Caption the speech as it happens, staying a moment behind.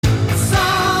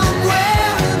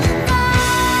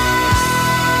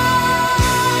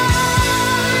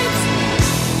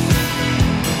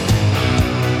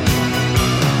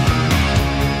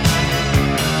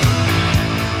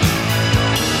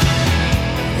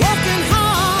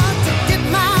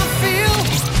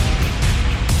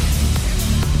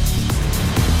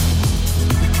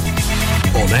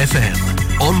FM,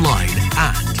 online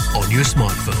and on your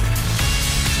smartphone.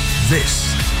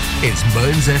 This is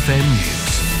Mearns FM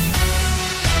News.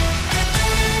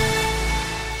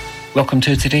 Welcome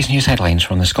to today's news headlines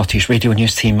from the Scottish Radio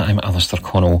News team. I'm Alistair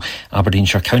Connell.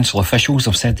 Aberdeenshire Council officials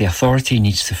have said the authority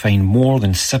needs to find more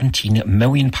than £17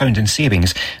 million in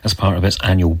savings as part of its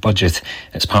annual budget.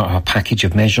 It's part of a package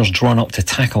of measures drawn up to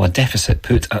tackle a deficit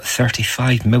put at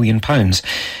 £35 million.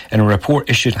 In a report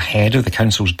issued ahead of the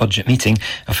Council's budget meeting,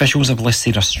 officials have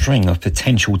listed a string of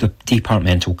potential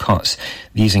departmental cuts.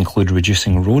 These include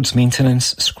reducing roads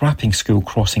maintenance, scrapping school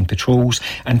crossing patrols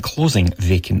and closing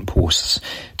vacant posts.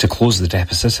 To close the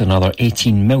deficit, another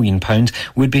 £18 million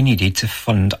would be needed to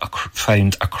found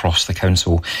across the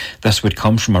council. This would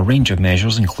come from a range of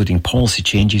measures, including policy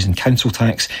changes in council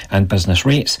tax and business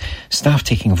rates, staff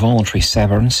taking voluntary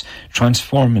severance,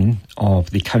 transforming of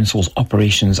the council's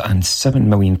operations and £7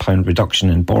 million reduction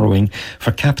in borrowing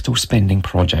for capital spending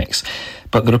projects.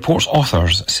 But the report's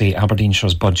authors say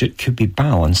Aberdeenshire's budget could be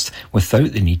balanced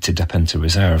without the need to dip into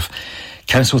reserve.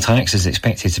 Council tax is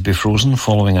expected to be frozen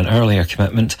following an earlier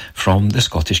commitment from the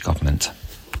Scottish Government.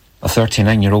 A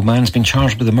 39-year-old man's been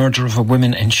charged with the murder of a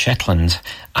woman in Shetland.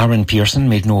 Aaron Pearson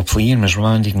made no plea and was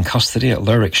remanded in custody at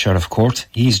Lerwick Sheriff Court.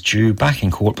 He's due back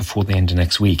in court before the end of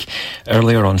next week.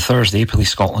 Earlier on Thursday,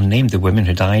 Police Scotland named the woman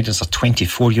who died as a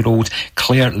 24-year-old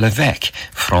Claire Levesque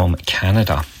from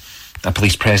Canada. A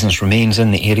police presence remains in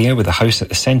the area, with the house at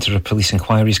the centre of police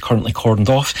inquiries currently cordoned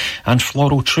off and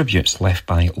floral tributes left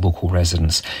by local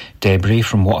residents. Debris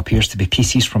from what appears to be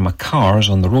pieces from a car is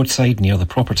on the roadside near the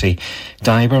property.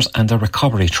 Divers and a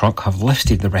recovery truck have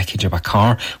lifted the wreckage of a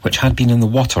car which had been in the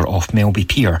water off Melby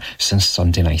Pier since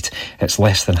Sunday night. It's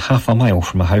less than half a mile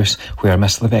from a house where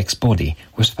Miss Levesque's body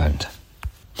was found.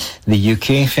 The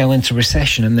UK fell into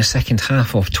recession in the second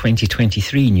half of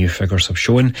 2023, new figures have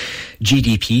shown.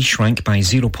 GDP shrank by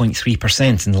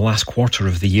 0.3% in the last quarter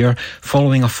of the year,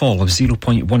 following a fall of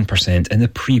 0.1% in the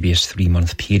previous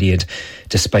 3-month period.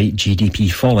 Despite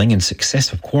GDP falling in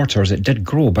successive quarters, it did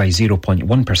grow by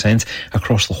 0.1%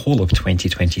 across the whole of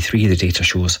 2023, the data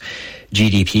shows.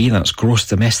 GDP, that's gross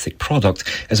domestic product,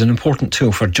 is an important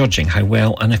tool for judging how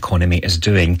well an economy is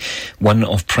doing. One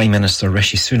of Prime Minister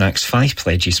Rishi Sunak's 5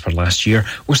 pledges for last year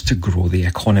was to grow the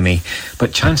economy.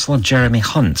 But Chancellor Jeremy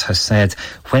Hunt has said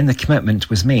when the commitment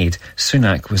was made,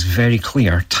 Sunak was very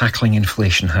clear tackling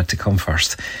inflation had to come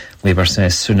first. Labour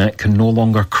says Sunak can no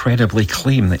longer credibly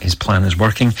claim that his plan is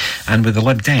working, and with the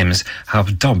Lib Dems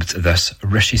have dubbed this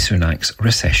Rishi Sunak's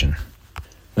recession.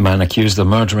 The man accused of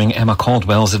murdering Emma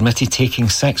Caldwell has admitted taking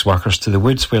sex workers to the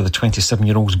woods where the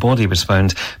 27-year-old's body was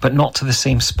found, but not to the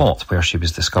same spot where she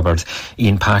was discovered.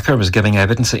 Ian Packer was giving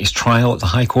evidence at his trial at the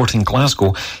High Court in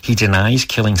Glasgow. He denies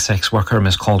killing sex worker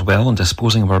Miss Caldwell and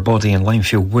disposing of her body in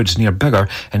Limefield Woods near Biggar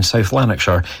in South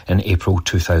Lanarkshire in April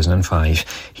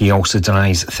 2005. He also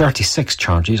denies 36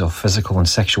 charges of physical and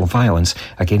sexual violence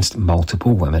against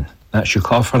multiple women. That's your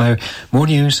call for now. More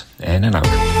news in an hour.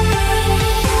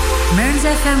 Mearns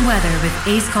FM weather with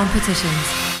Ace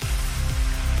Competitions.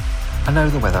 And now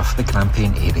the weather for the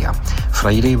Grampian area.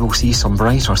 Friday we'll see some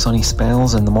bright or sunny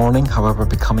spells in the morning, however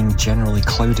becoming generally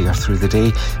cloudier through the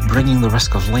day, bringing the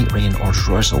risk of light rain or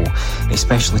drizzle,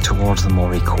 especially towards the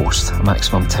Moray coast. A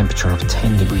maximum temperature of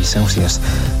 10 degrees Celsius.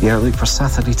 The outlook for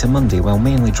Saturday to Monday will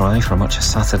mainly dry for much of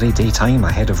Saturday daytime,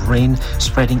 ahead of rain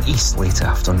spreading east late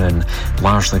afternoon.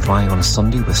 Largely dry on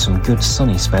Sunday with some good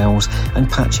sunny spells, and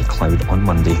patchy cloud on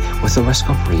Monday with the risk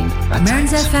of rain at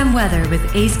Mearns times. FM weather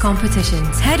with Ace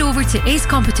Competitions. Head over to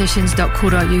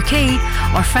acecompetitions.co.uk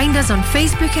or find us on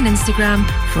Facebook and Instagram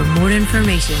for more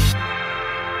information.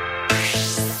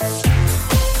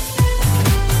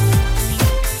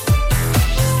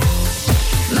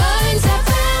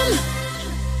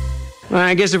 Well,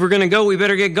 I guess if we're going to go, we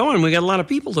better get going. We got a lot of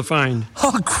people to find.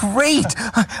 Oh, great!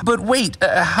 But wait,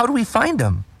 how do we find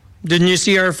them? Didn't you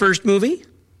see our first movie?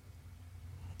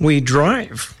 We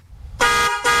drive.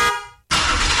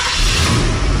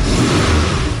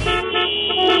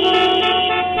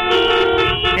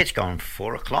 It's gone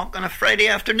 4 o'clock on a Friday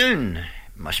afternoon.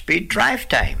 Must be drive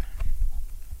time.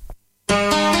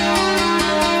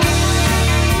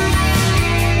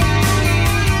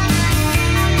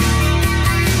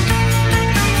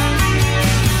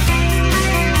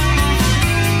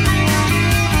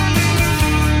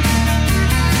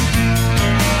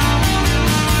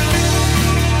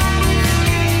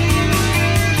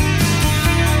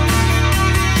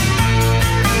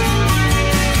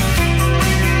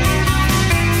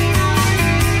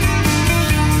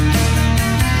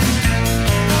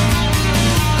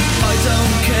 I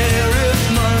don't care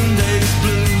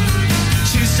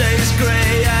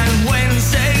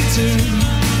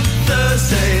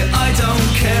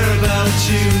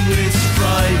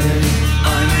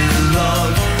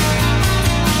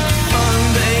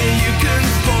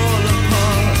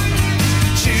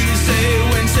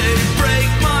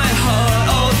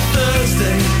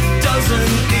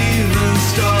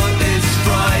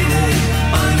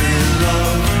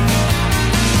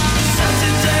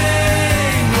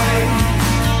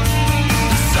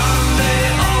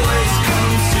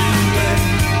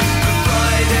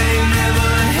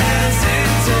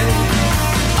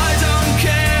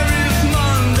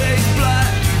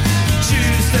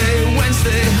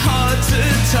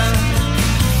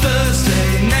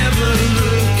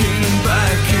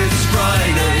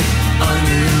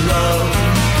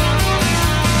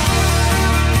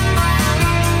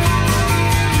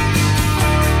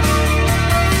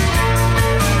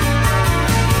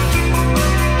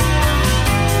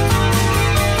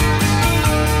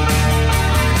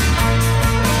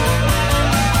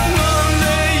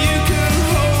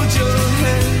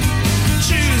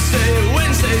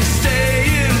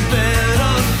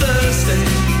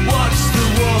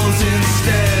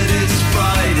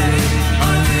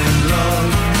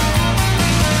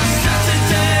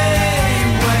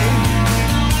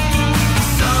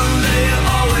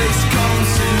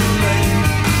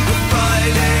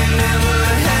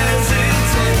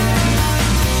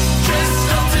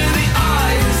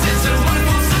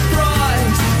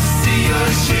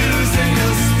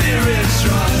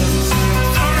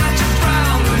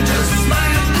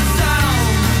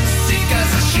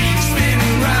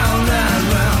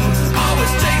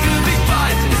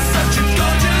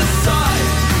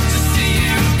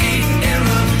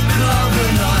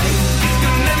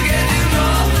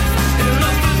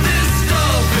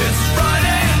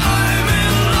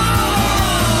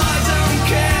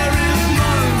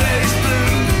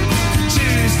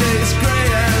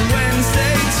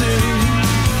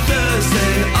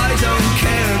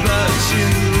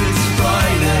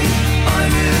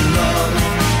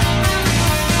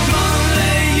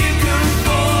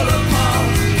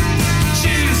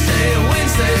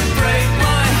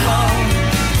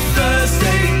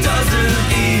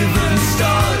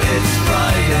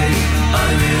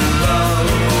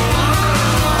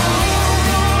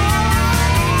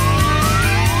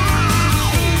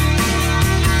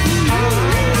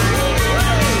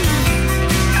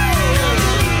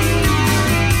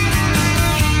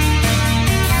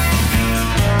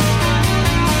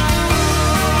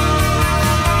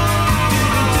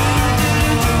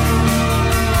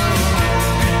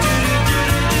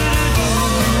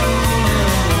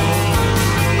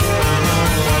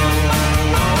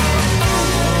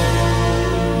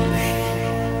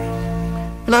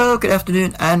good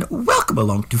afternoon, and welcome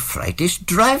along to Friday's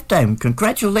Drive Time.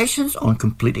 Congratulations on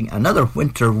completing another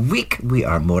winter week. We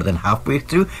are more than halfway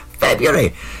through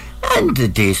February, and the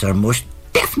days are most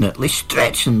definitely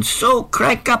stretching. So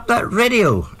crank up that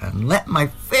radio and let my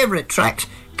favourite tracks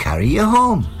carry you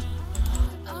home.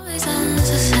 Always ends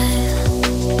the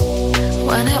same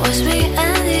when it was me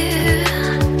and you.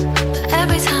 But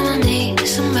every time I need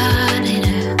somebody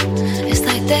new, it's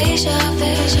like deja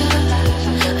vu.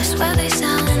 I swear they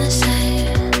sound the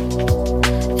same.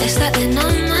 It's like they know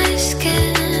my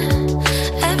skin.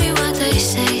 Every word they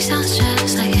say sounds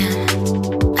just like him.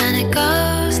 And it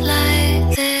goes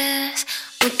like this.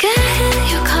 We'll get in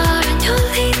your car and you'll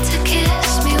need to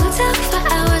kiss me. We'll talk for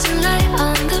hours and lie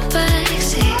on the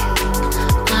backseat.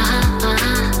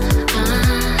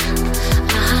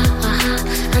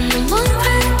 And then one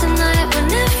random night when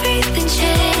everything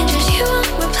changes, you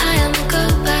won't reply and we'll go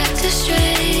back to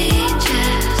strangers.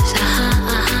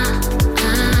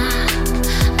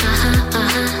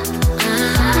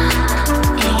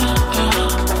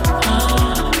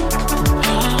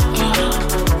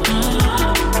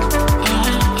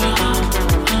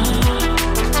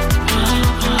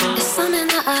 It's something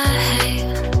that I hate,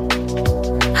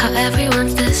 how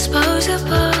everyone's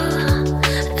disposable.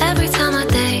 Every time I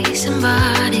date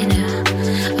somebody new,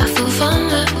 I feel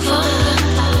vulnerable,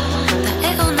 that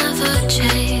it'll never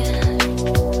change,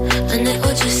 and it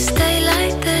will just stay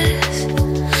like this.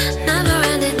 Never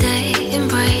ending dating,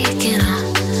 breaking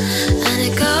up, and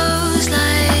it goes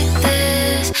like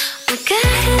this. We'll get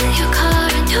in your car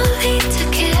and you'll need to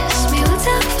kiss me. We'll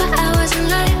talk for hours and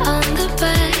lie on the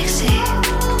backseat.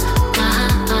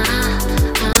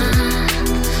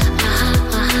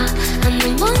 And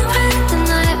then one random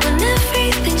night when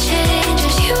everything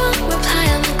changes, you won't reply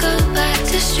and we'll go back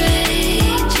to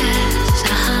strangers.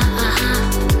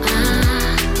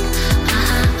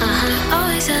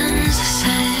 Always ends the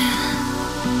same.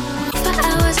 For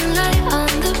hours and lie on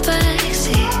the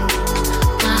backseat.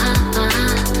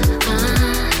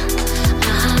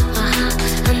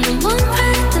 And then one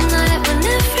random night when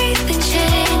everything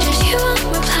changes, you won't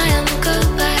reply and we'll go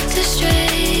back to strangers.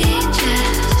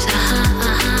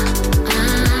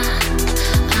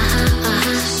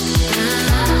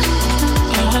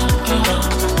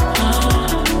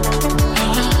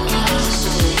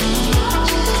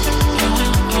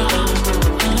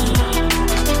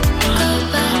 Go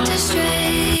back to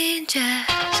strangers.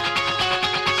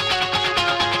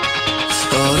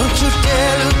 Oh, don't you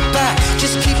dare look back,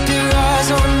 just keep your eyes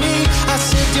on me. I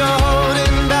said you're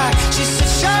holding back. She said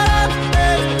shut up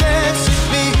and dance with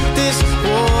me. This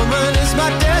woman is my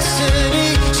destiny.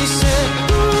 She said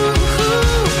ooh,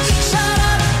 shut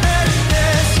up and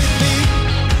dance with me.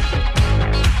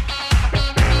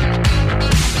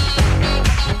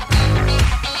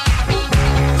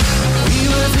 We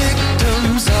were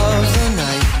victims of the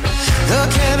night, the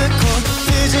chemical,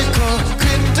 physical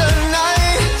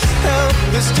kryptonite. Help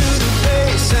us to the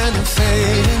base and the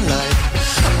fading light.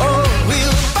 Oh, we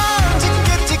were bound to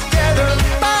get together,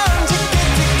 bound to get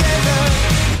together.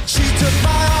 She took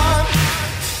my arm,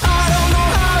 I don't know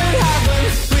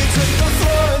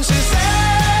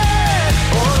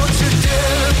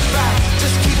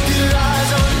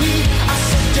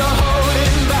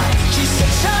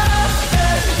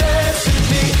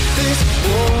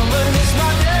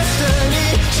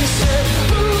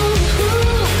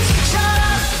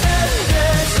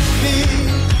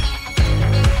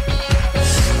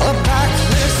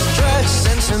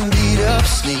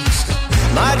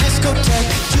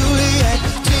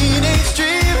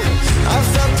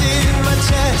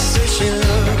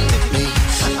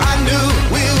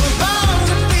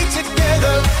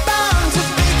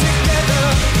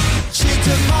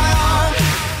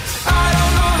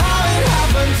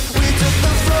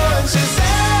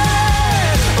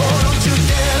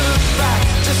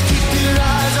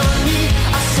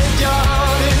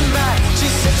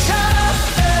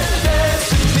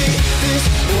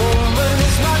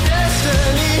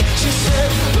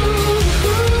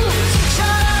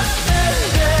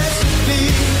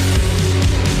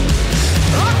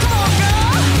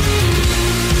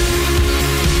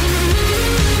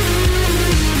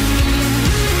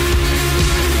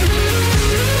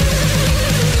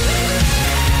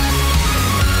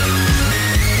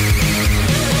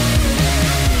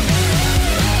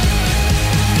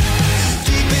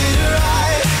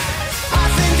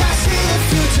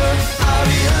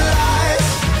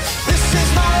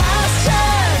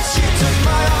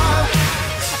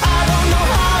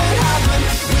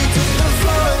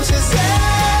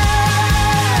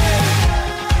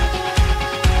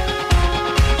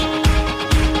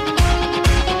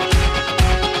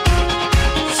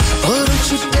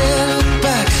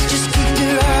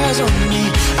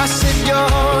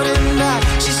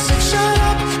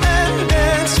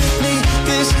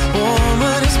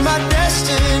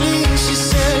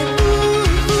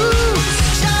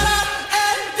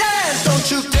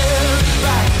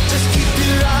back, just keep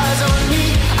your eyes on me.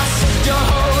 I said you're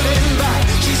holding back.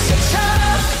 She said shut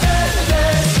up and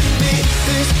dance with me.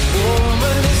 This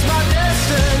woman is my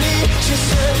destiny. She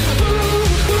said ooh,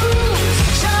 ooh,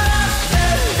 shut up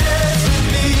and dance with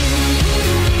me.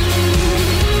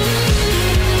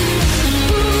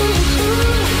 Ooh,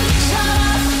 ooh, shut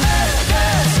up and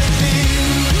dance with me.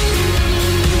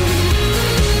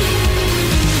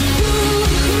 Ooh,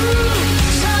 ooh,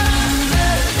 shut up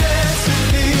and dance with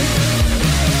me.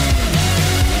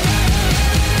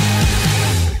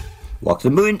 Walk the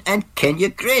Moon and Kenya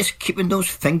Grace, keeping those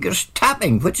fingers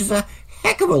tapping, which is a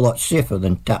heck of a lot safer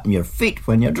than tapping your feet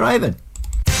when you're driving.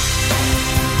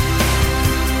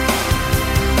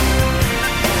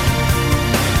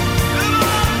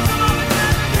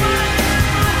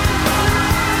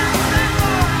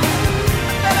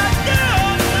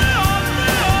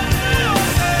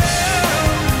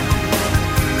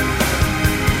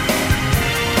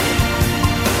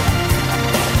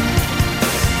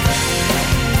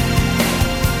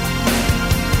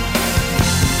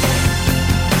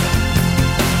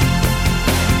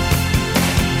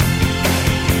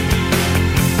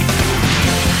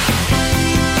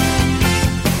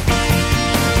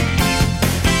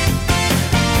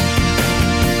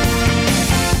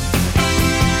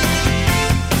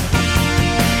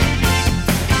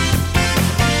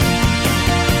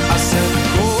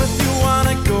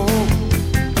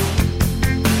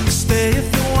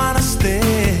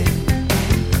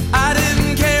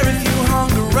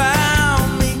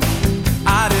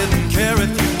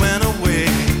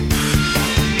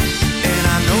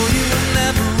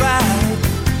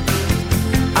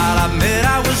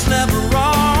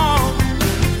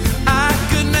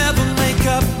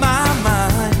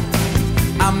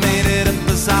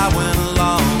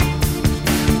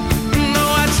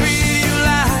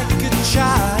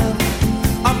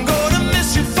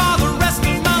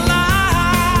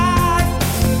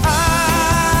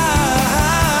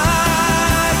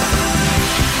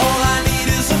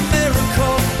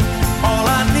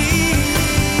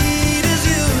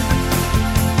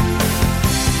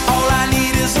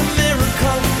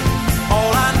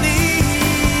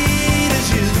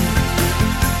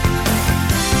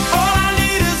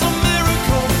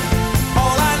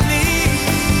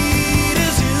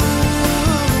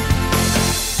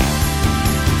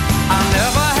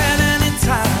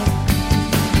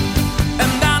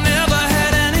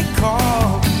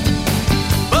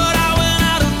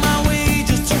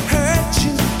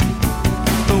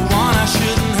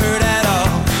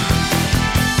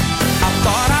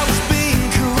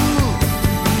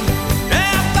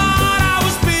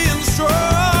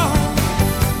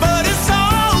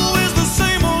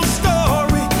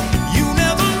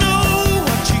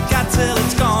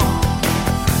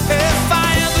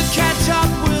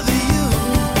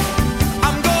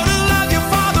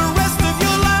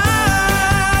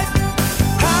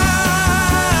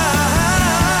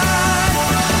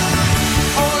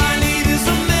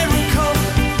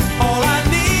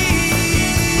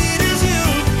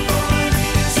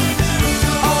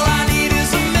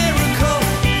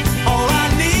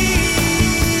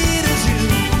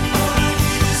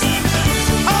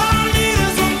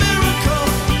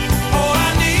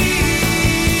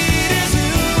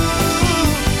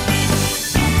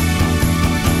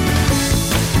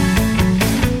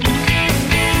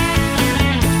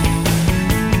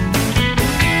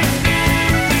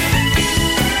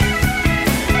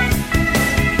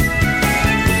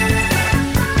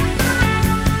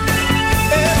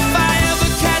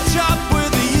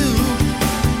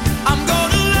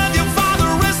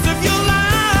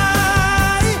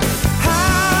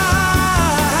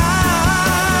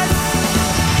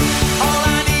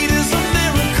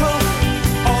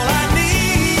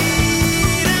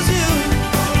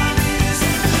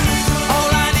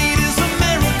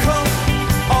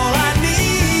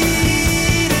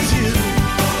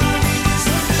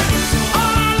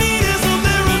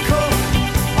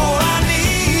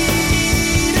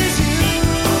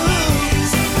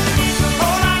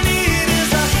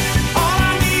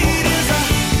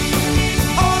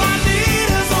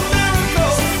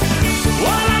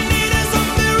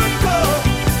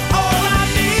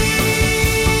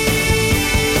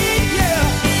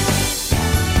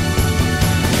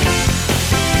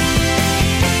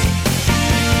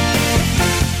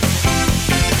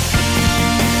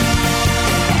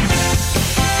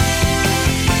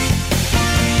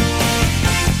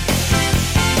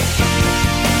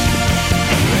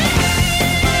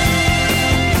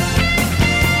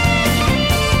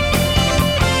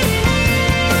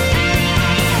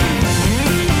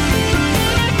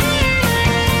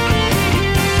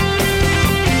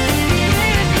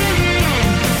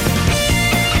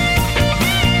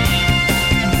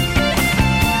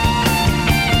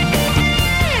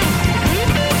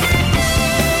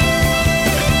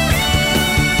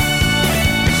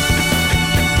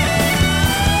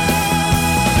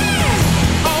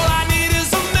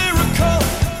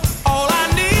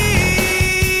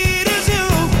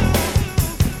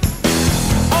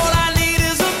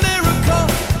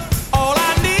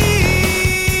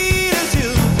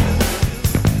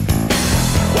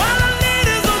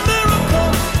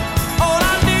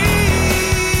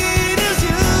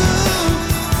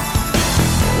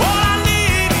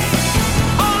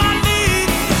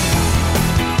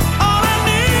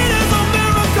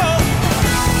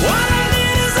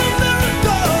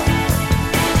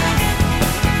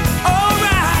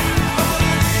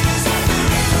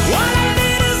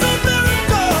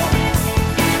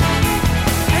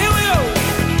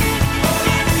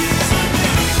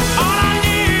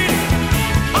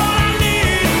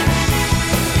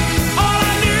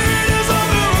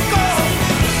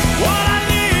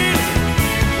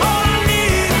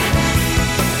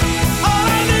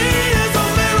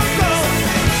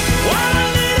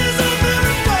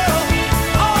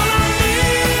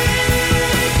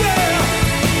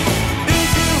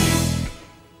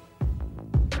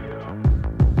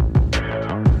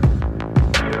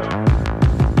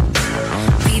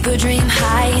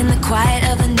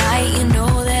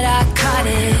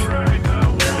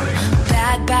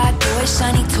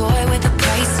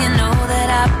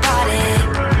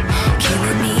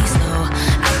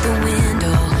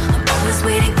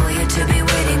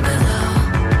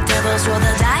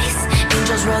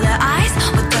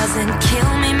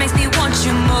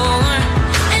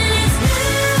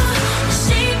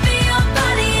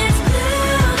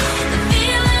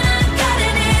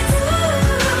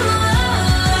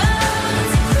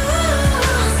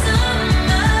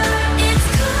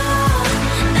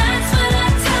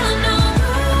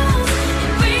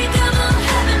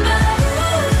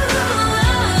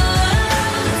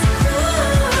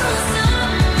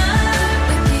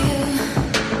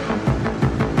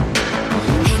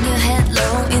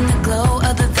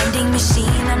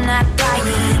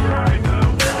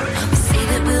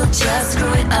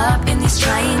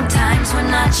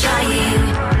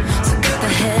 trying to cut the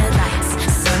headlights.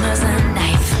 Summer's a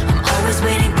knife. I'm always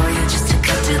waiting for you just to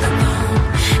cut to the bone.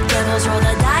 Devils roll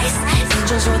the dice,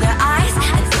 angels roll their eyes,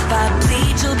 and if I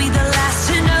bleed, you'll be the last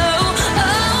to know.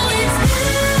 Oh, it's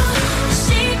blue, the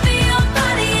shape of your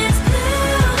body is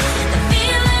blue, the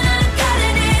feeling I've got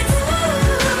in it.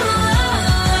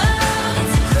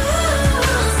 It's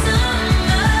cool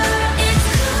summer, it's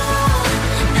cool.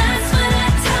 That's what I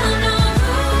tell 'em, no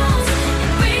rules,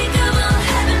 unbreakable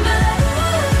heaven, but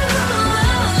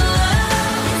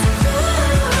it's cool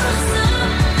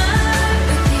summer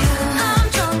with you. I'm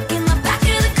drunk in the back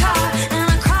of the car, and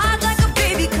I cried like a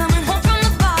baby coming home from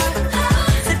the bar.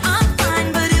 Said I'm fine,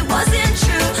 but it wasn't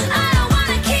true. I don't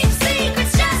wanna keep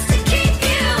secrets just to keep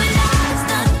you. And I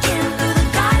snuck in through the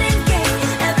garden gate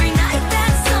every night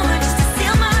that summer just to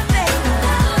seal my fate.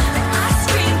 And I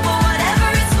scream for whatever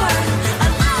it's worth. I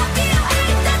love you,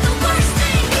 ain't that the worst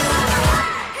thing you ever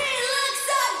heard? He looks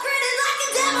up, grinning like a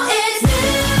devil. It's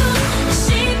blue, the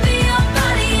shape of your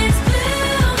body is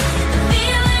blue, the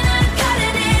feeling I've got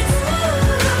in it. It's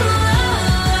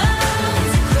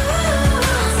cool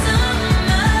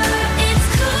summer, it's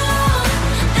cool.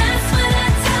 That's what I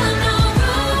tell 'em, no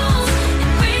rules,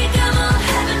 unbreakable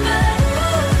heaven, but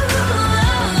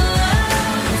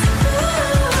it's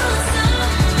cool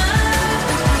summer.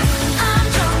 I'm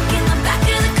drunk in the back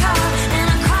of the car, and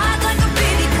I cried like a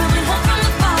baby coming home from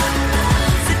the bar.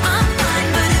 Said I'm fine,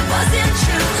 but it wasn't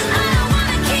true. I don't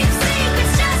wanna keep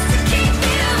secrets just to keep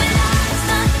you. And I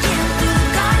snuck in through the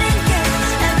garden gate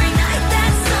every night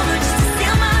that summer just to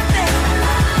seal my fate.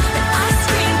 And I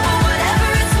scream for whatever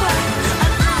it's worth. I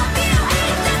love you,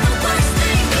 ain't that the worst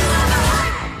thing you ever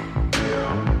heard?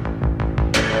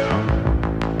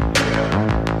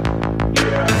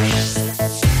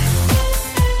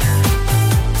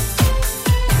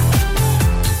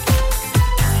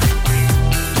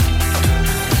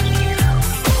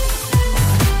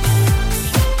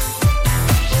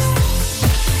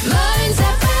 Mearns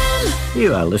FM.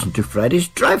 You are listening to Friday's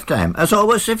Drive Time. As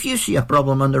always, if you see a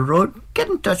problem on the road, get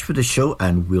in touch with the show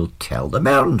and we'll tell the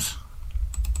Mearns.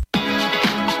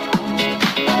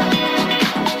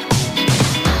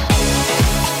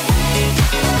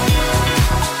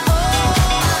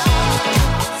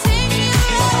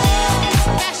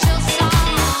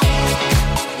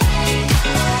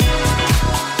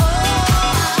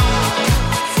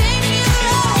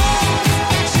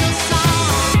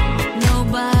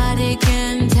 Nobody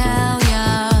can tell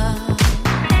ya.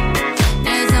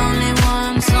 There's only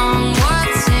one song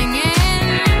worth singing.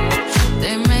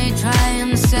 They made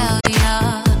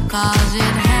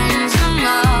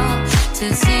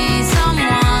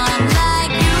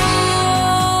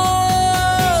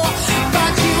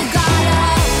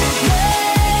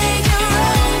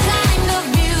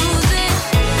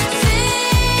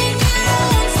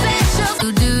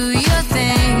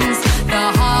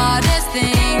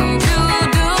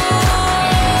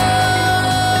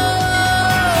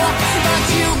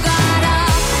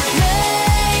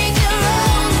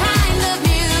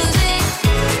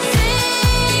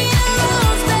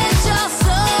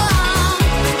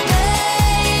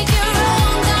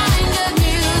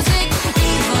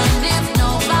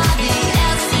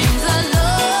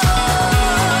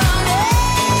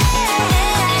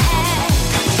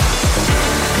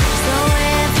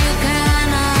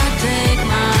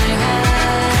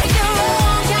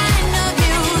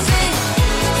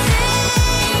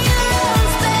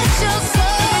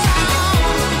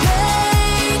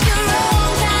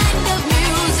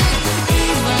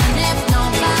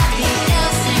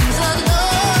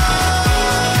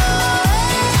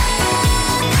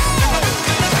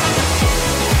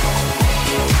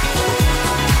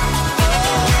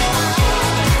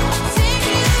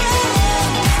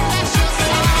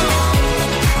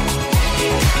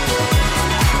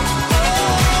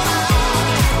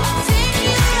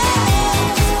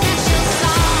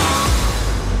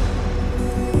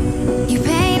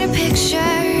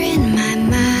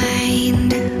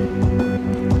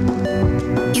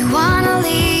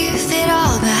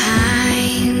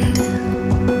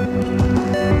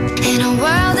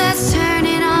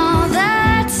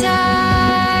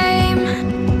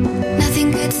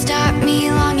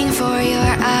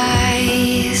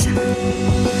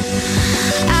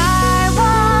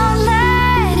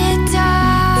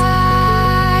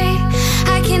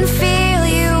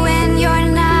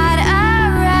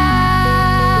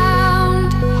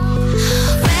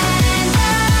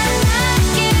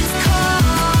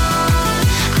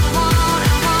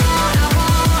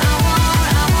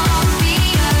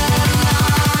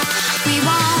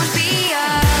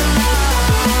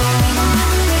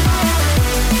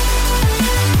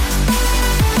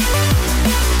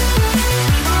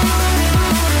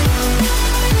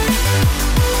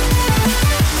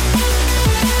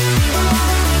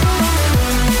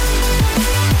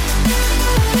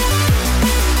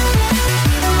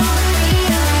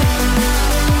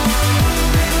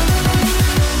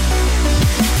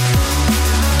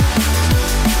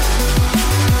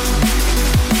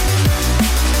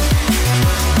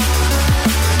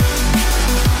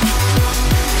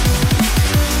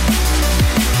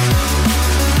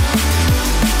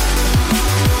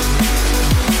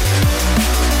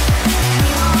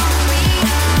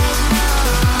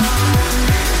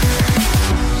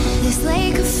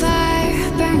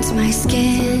my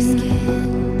skin.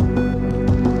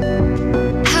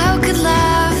 How could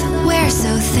love wear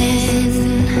so thin?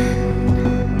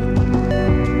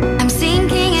 I'm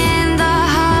sinking in the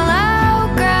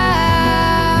hollow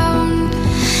ground.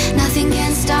 Nothing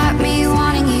can stop me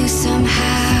wanting you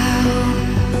somehow.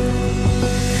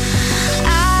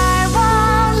 I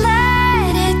won't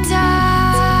let it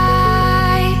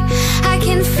die. I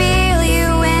can feel you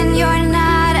when you're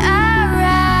not around.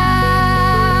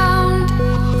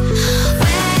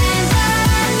 When the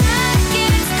night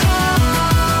gets cold,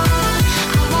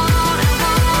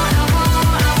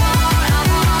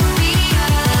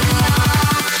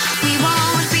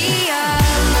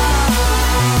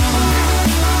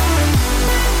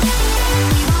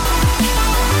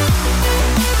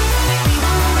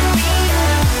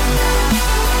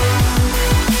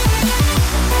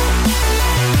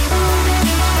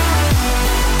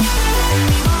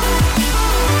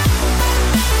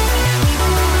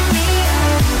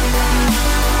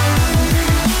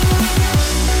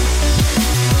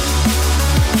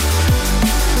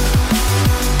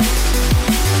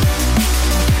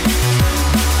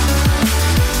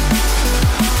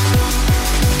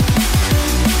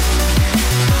 won't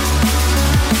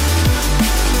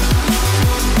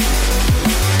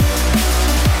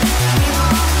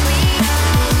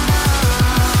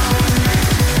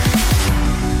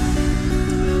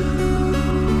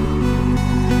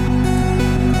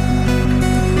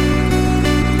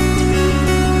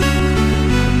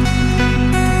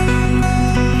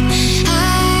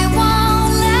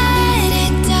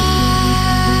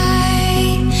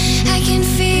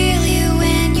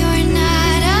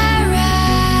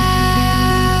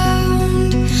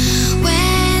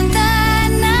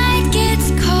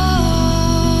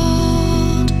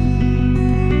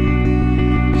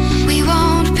alone. We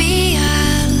won't be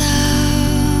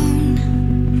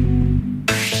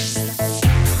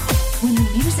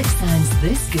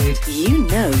this good, you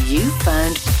know you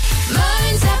found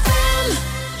Mearns FM.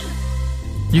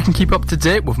 You can keep up to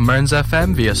date with Mearns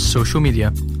FM via social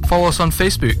media. Follow us on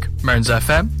Facebook, Mearns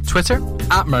FM, Twitter,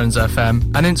 @Mearns FM,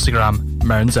 and Instagram,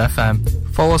 Mearns FM.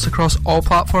 Follow us across all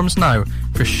platforms now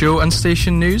for show and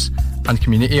station news and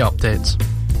community updates.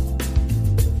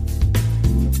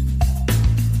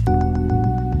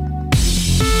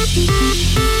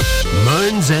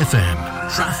 Mearns FM,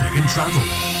 traffic and travel.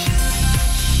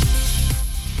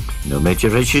 No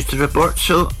major issues to report,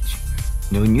 so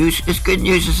no news is good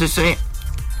news, as they say.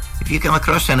 If you come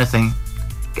across anything,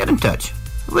 get in touch.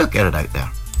 We'll get it out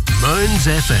there. Mearns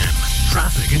FM,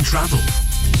 traffic and travel.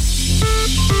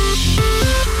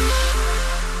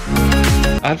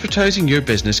 Advertising your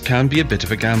business can be a bit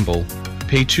of a gamble.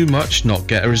 Pay too much, not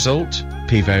get a result.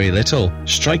 Pay very little,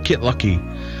 strike it lucky.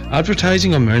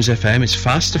 Advertising on Mearns FM is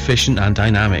fast, efficient and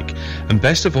dynamic, and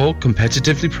best of all,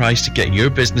 competitively priced to get your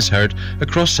business heard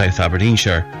across South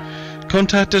Aberdeenshire.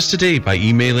 Contact us today by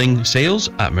emailing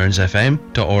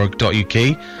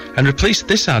sales@mearnsfm.org.uk and replace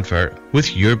this advert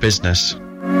with your business.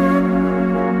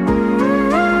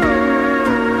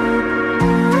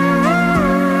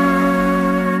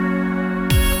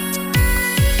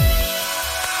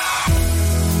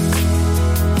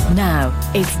 Now,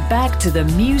 it's back to the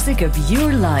music of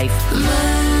your life.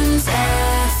 Mearns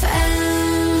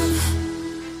FM.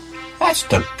 That's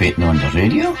Doug Payton on the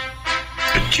radio.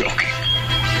 Good joking.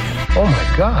 Oh my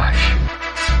gosh,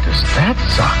 does that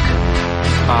suck?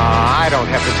 I don't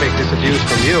have to take this abuse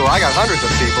from you. I got hundreds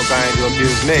of people trying to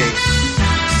abuse me.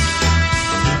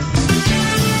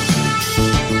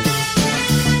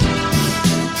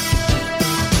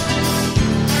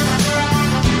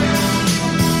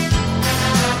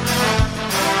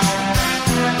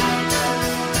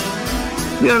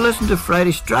 You're listening to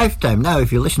Friday's Drive Time. Now,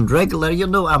 if you listened regular, you'll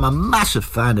know I'm a massive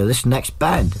fan of this next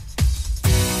band.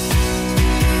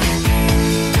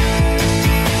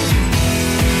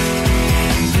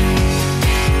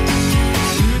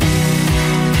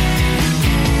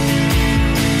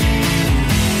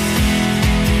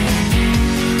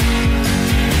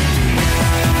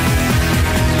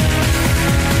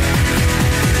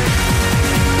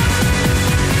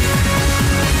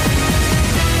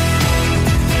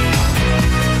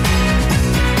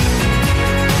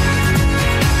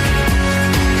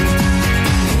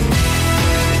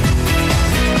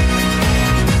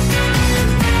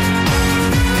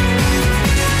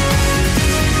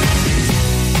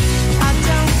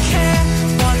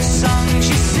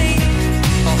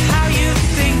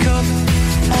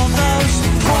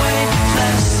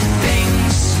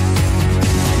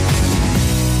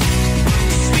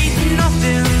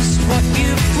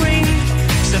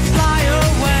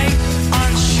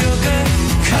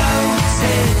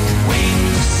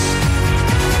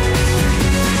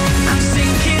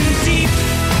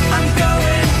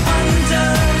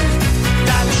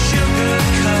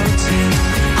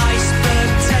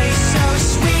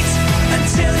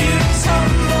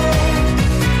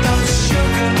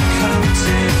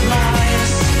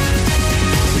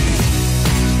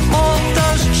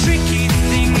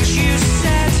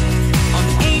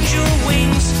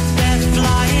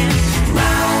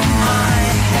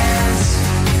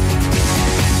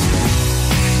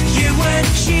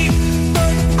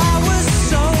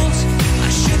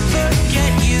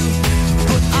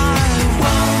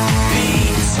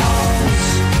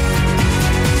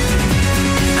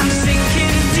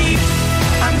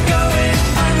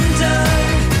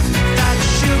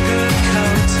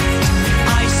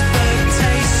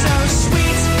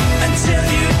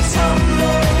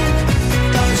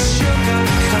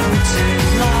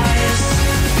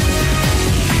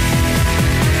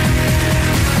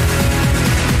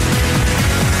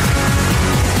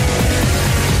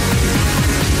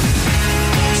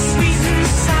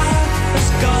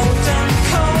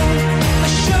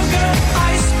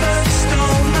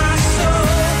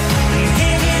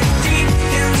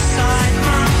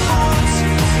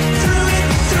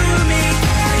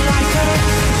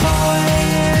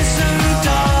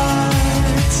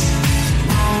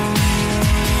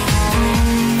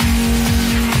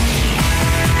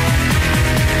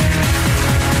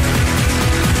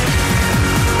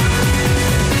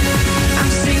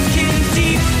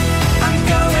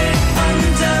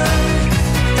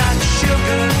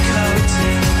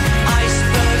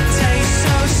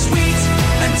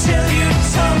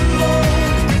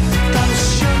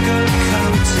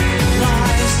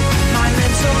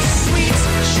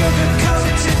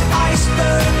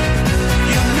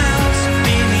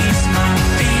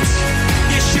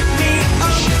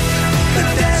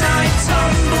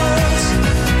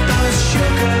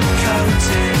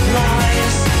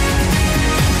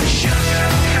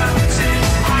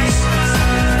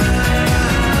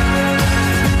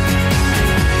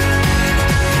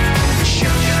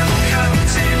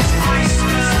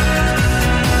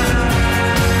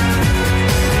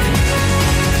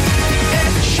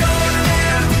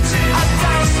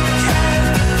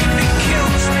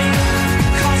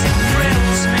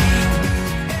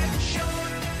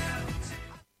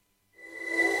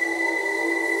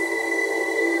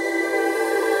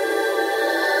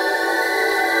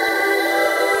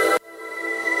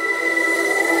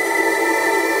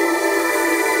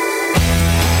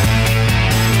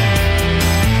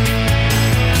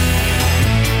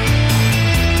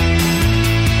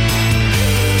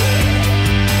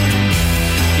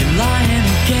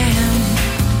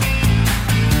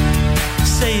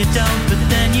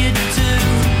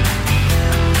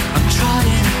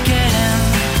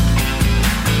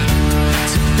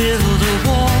 Build a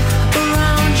wall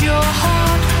around your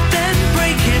heart, then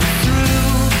break it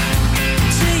through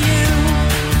to you.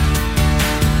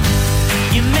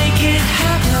 You make it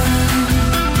happen.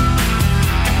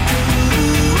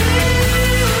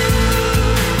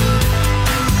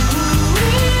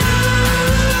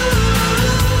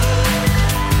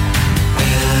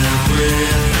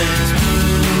 Everything's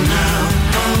blue now.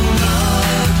 Oh,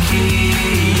 lucky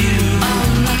you. Oh,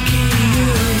 lucky you.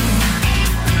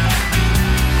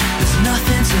 There's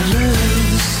nothing to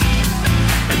lose.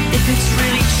 And if it's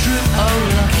really true, oh,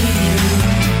 lucky you.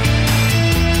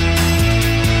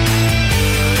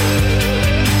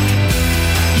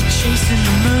 You're chasing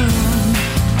the moon,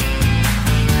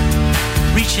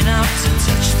 reaching out to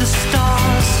touch the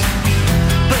stars,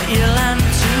 but you land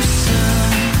too soon.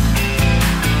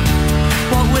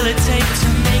 What will it take to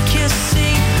make you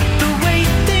see the way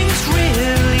things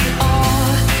really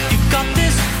are? You've got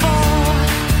this far,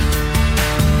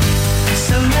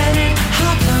 so let it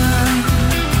happen.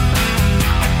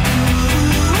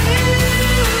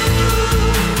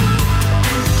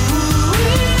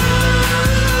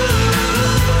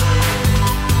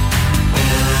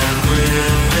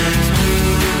 Everything's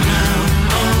blue now.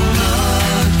 Oh,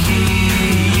 lucky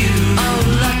you. Oh,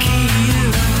 lucky you.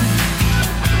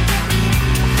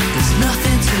 There's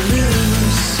nothing to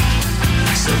lose.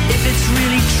 So if it's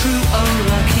really true, oh,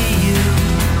 lucky you.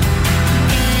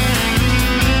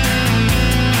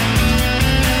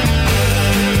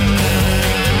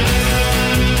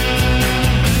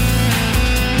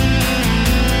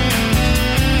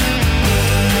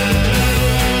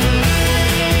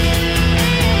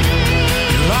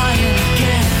 You're lying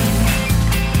again.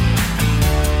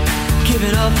 Give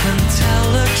it up and tell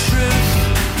the truth.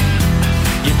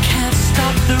 You can't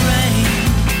stop the rain.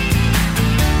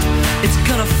 It's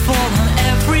gonna fall on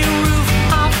every roof.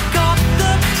 I've got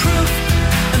the proof,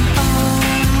 and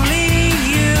only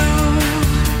you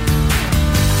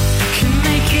can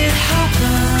make it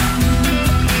happen.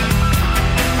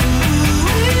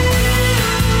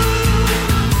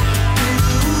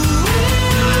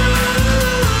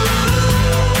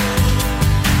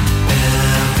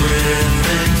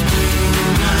 Everything's blue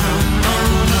now. Oh,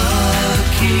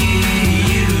 lucky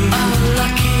you. Oh,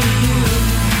 lucky you.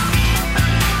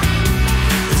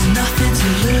 There's nothing to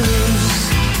lose.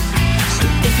 So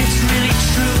if it's really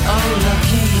true, oh,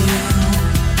 lucky you.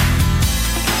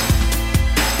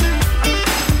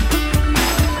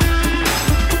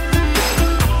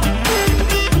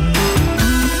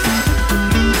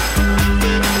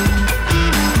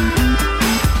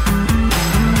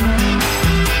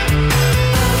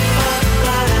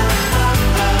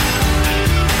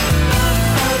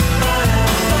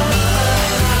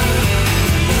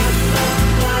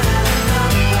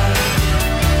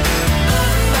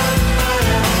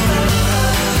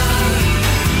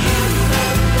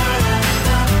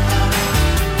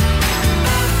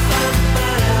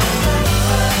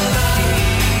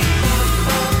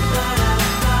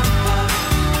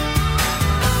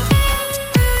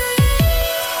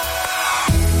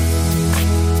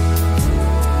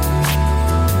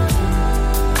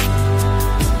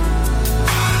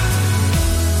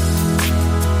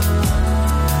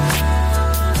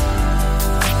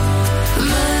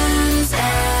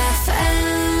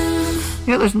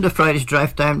 Yeah, listen to Friday's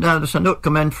Drive Time. Now, there's a note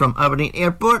come in from Aberdeen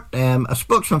Airport. A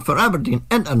spokesman for Aberdeen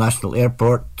International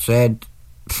Airport said...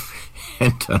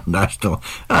 International?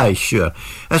 Aye, sure.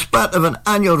 As part of an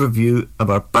annual review of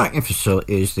our parking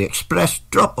facilities, the express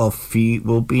drop-off fee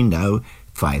will be now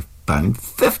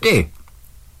 £5.50.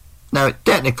 Now,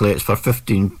 technically it's for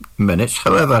 15 minutes.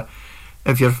 However,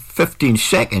 if you're 15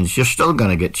 seconds, you're still going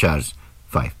to get charged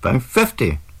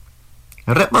 £5.50.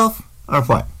 A rip-off or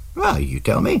what? Well, you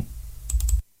tell me.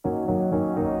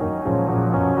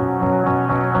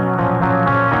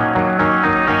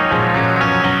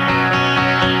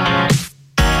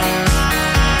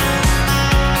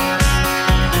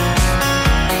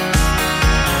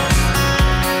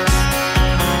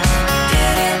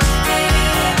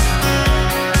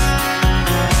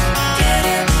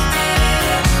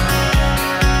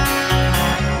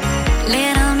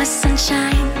 Little Miss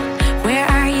Sunshine, where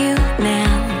are you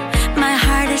now? My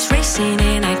heart is racing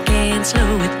and I can't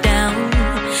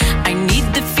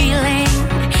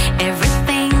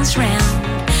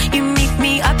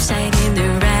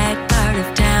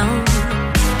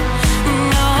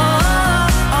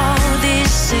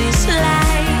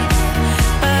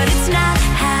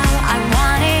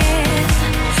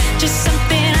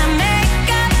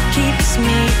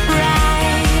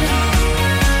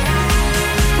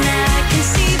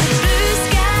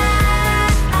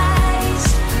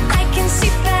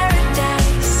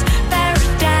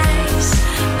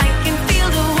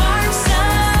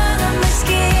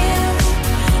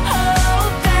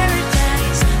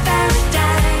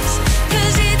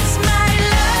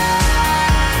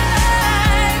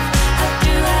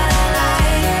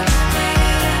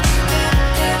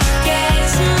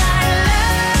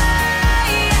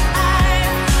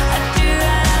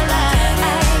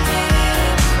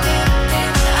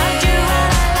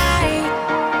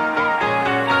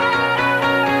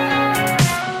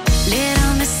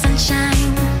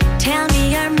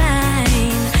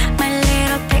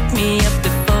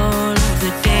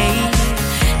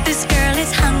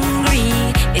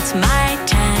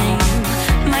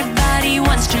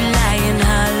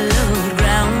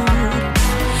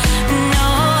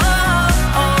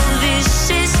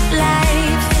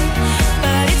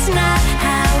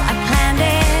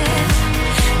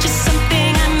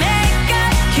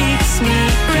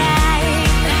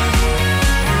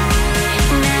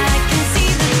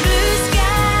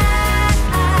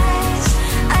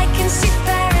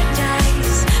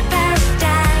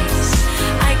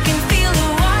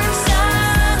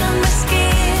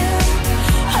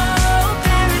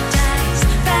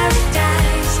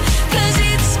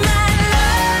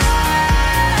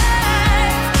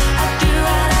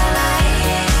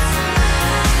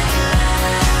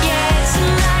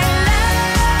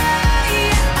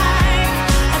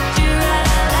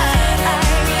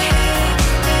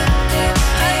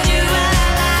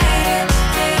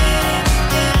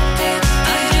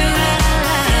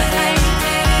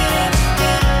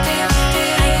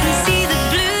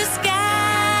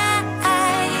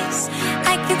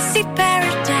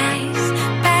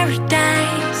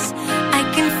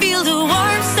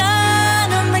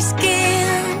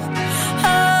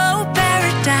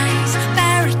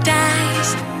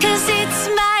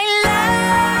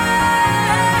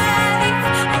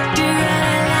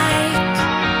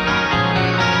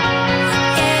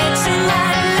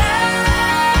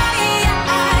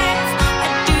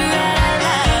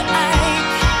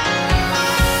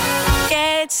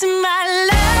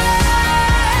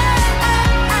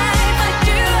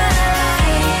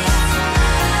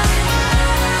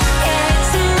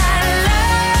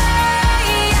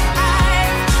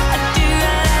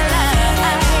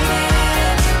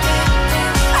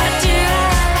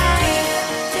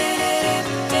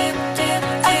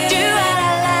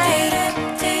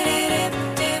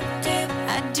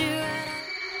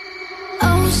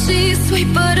she's sweet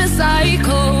but a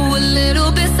psycho, a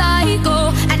little bit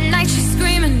psycho. At night she's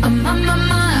screaming, I'm on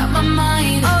my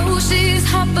mind. Oh, she's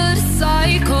hot but a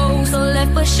psycho, so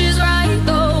left but she's right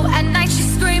though. At night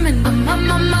she's screaming, I'm on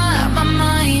my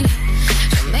mind.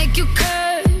 She'll make you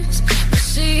curse, but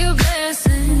she a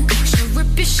blessing. She'll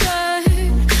rip your shirt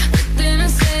within a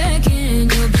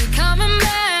second. You'll be coming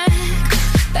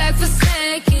back for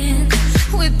seconds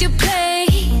with your play.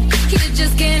 You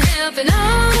just can't help it. No,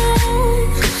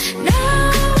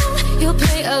 you'll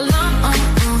play along.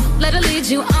 Let her lead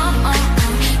you on.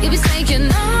 You'll be saying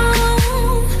no,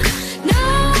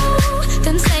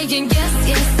 then saying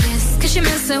yes, cause you're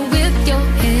messing with your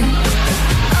head.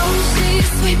 Oh, she's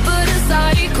sweet but a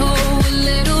psycho, a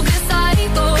little bit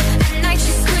psycho. At night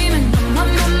she's screaming, my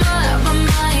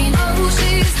mind. Oh,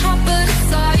 she's hot but a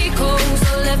psycho,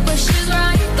 so left but she's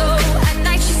right though. At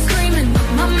night she's screaming,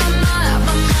 my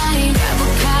mind. Grab a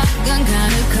cop gun,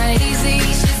 kinda crazy.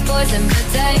 She's poison but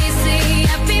tasty.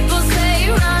 Yeah, people say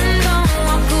run, don't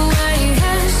walk away.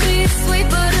 Yeah, she's sweet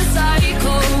but a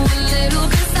psycho, a little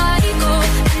bit psycho.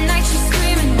 At night she's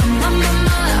screaming, my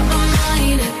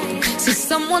mind. See,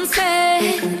 someone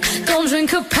said, don't drink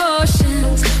her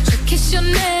potions. She'll kiss your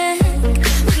neck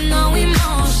with no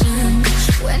emotion.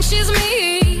 When she's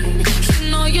mean, you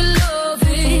know you love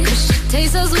it. She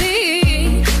tastes so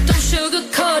sweet, don't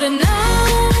sugarcoat it.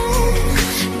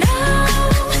 No,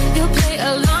 you'll play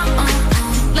along.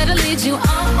 Let her lead you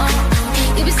on.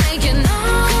 You'll be saying no,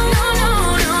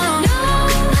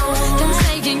 then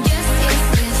saying yes,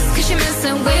 cause you're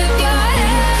messing with your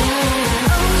head.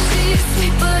 Oh, she's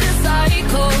sweet but a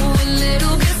psycho, a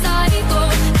little bit psycho.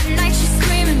 At night she's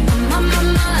screaming, my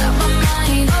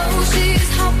mind. Oh, she's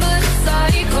hot but a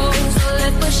psycho, so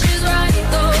left but she's right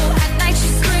though. At night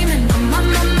she's screaming, my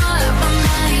mind.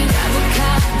 Grab a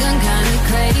cop gun, kinda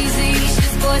crazy.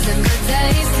 She's poison but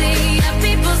tasty. Yeah,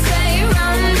 people say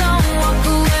run, don't walk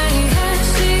away. Yeah,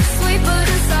 she's sweet but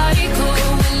a psycho,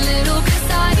 a little bit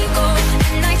psycho.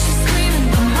 At night she's screaming,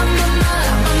 my mind.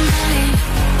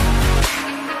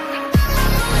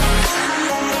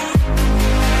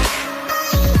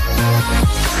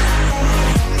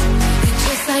 You're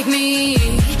just like me,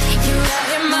 you're out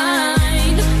your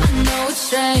mind. I know it's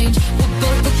strange, we're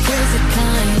both the crazy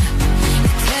kind.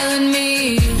 You're telling me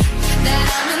that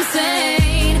I'm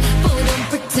insane, but don't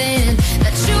pretend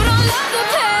that you don't love the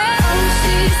pain. Oh,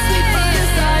 she's sweet but a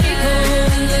psycho,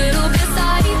 a little bit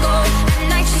psycho. At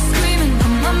night she's screaming,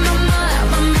 my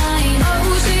mind.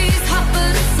 Oh, she's hot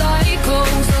but a psycho,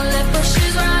 so left but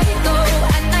she's right though.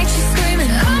 At night she's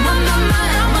screaming, my mind.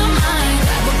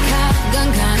 Grab a cop gun,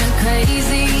 kinda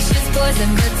crazy. She's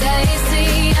poison but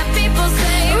tasty. Yeah, people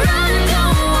say run,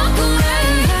 don't walk away.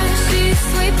 Yeah, she's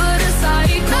sweet but a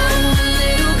psycho, a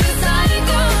little bit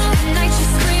psycho. At night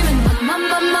she's screaming, my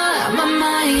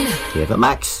mind. Ava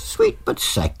Max, sweet but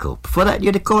psycho. Before that,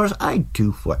 you chorus, I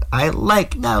do what I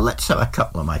like. Now let's have a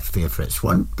couple of my favourites.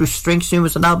 One, Bruce Springsteen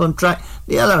was an album track.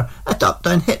 The other, a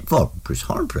top-down hit for Bruce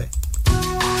Hornbury.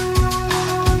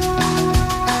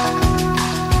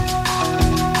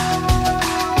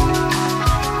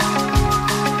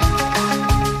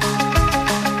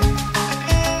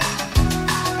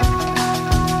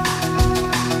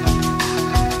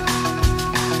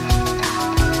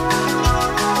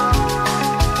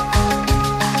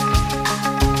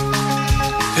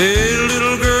 Hey,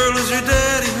 little girl, is your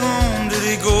daddy home? Did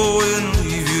he go and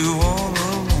leave you all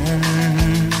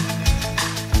alone?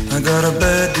 I got a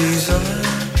bad desire.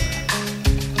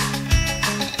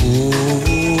 Oh,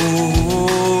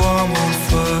 I'm on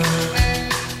fire.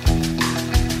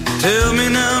 Tell me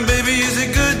now, baby, is he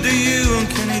good to you? And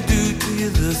can he do to you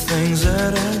the things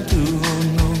that I do? Oh,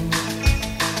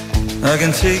 no, I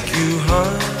can take you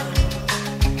high.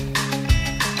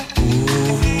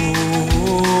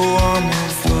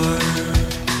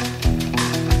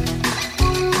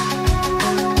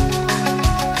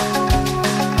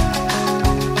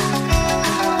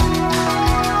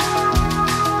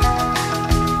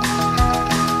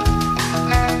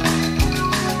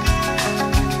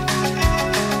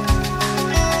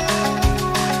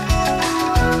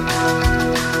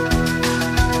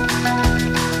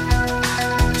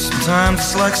 Sometimes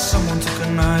it's like someone took a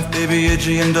knife, baby,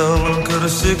 edgy and dull, and cut a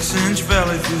 6-inch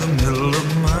valley through the middle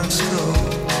of my skull.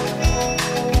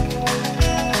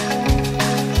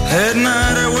 At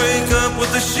night I wake up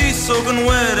with the sheets soaking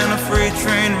wet and a freight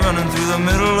train running through the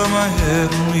middle of my head.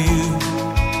 Only you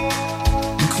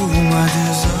can cool my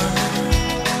desire.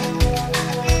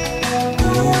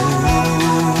 Oh,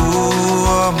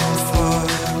 I'm on fire.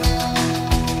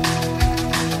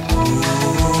 Oh,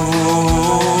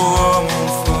 I'm on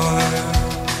fire.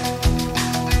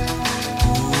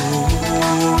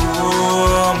 Oh,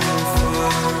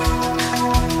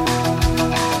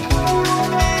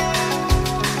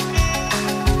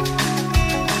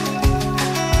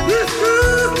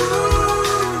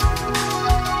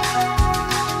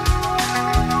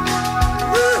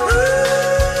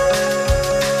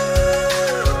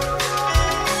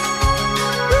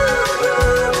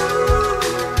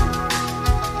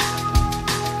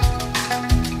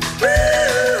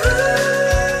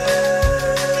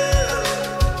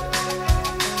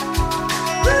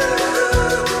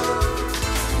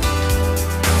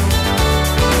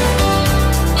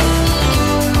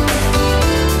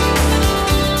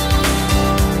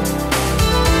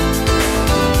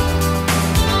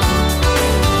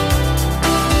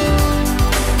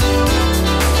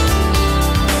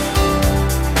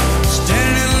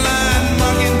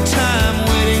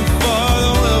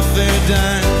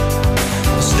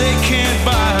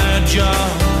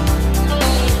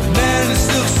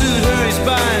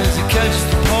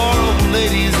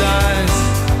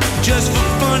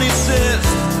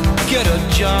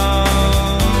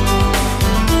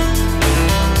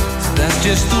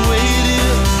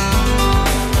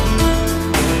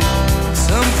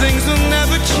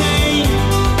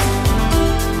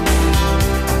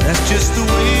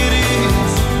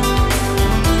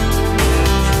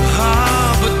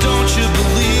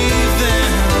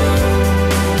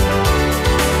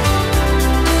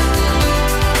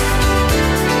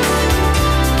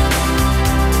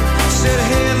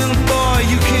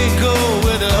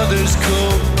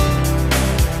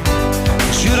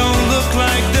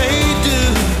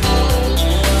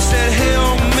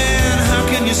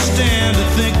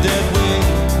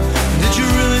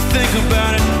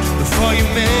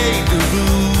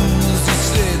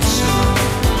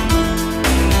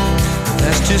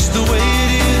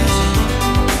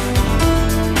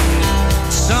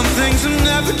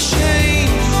 never change.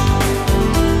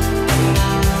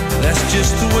 That's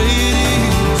just the way it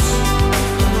is.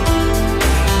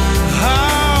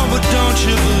 Oh, but don't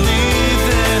you believe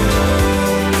them?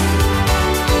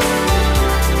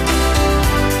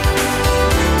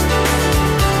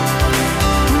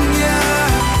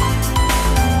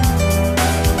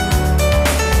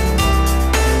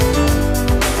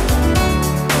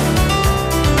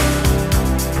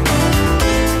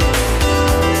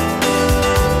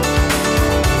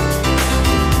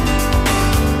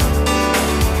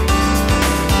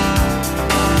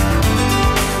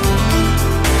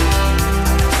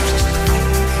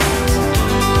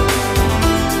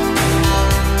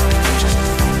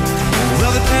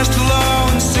 Passed a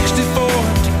law in 64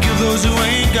 to give those who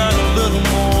ain't got a little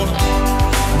more,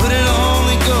 but it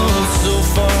only goes so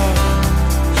far.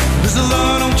 Cause the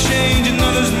law don't change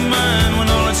another's mind when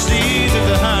all it sees at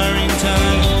the hiring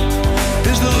time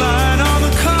is the line on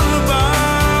the color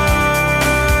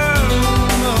bar.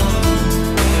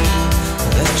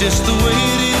 That's just the way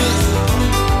it is.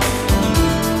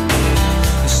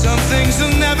 Some things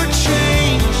will never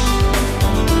change.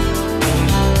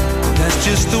 That's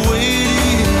just the way it is.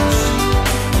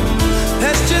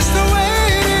 That's just the way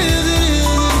it is.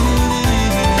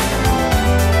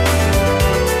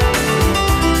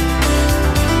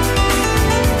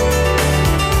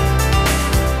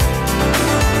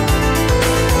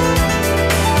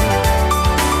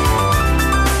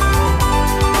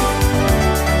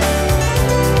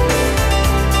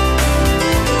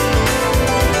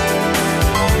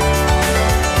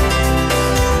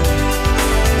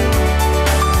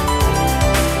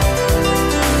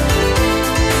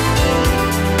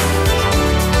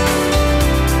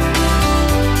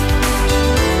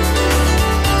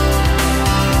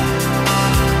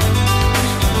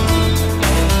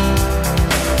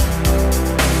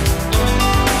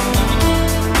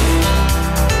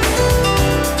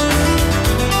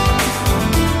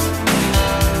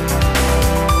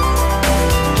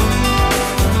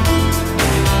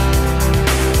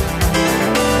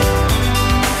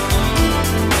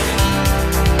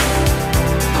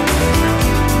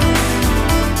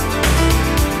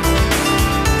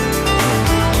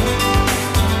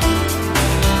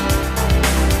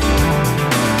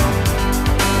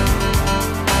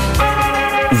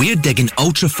 We're digging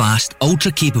ultra-fast,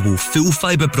 ultra-capable,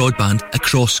 full-fibre broadband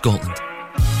across Scotland.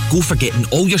 Go for getting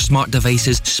all your smart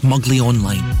devices smugly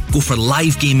online. Go for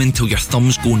live gaming till your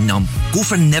thumbs go numb. Go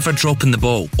for never dropping the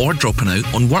ball or dropping out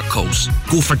on work calls.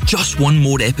 Go for just one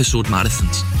more episode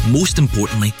marathons. Most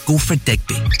importantly, go for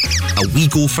Digby. A wee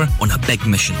gopher on a big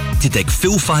mission to dig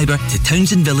full fibre to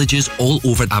towns and villages all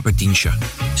over Aberdeenshire.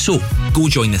 So, go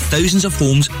join the thousands of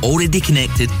homes already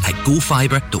connected at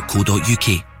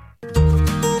gofibre.co.uk.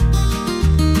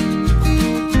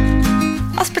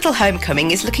 Hospital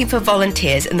Homecoming is looking for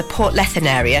volunteers in the Portlethen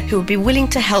area who will be willing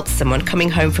to help someone coming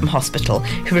home from hospital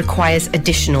who requires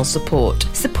additional support.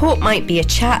 Support might be a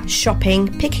chat, shopping,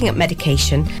 picking up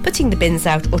medication, putting the bins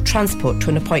out or transport to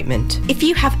an appointment. If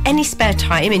you have any spare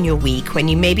time in your week when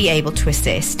you may be able to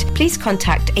assist, please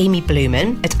contact Amy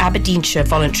Blumen at Aberdeenshire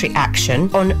Voluntary Action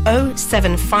on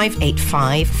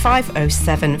 07585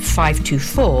 507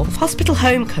 524. Hospital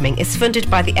Homecoming is funded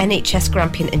by the NHS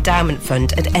Grampian Endowment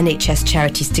Fund and NHS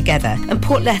Charities Together, and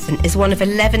Portlethen is one of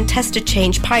 11 test to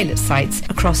change pilot sites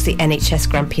across the NHS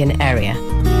Grampian area.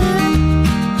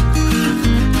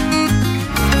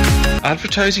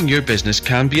 Advertising your business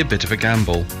can be a bit of a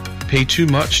gamble. Pay too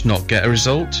much, not get a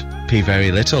result. Pay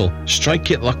very little,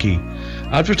 strike it lucky.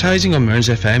 Advertising on Mearns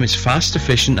FM is fast,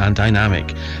 efficient and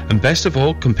dynamic, and best of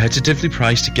all, competitively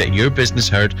priced to get your business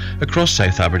heard across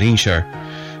South Aberdeenshire.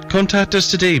 Contact us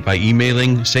today by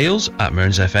emailing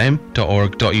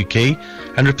sales@mearnsfm.org.uk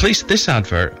and replace this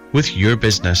advert with your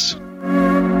business.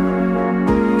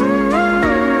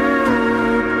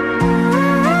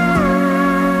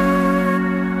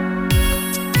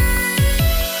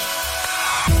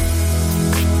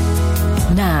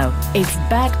 Now, it's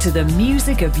back to the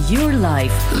music of your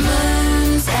life.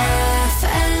 Mearns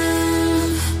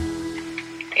FM.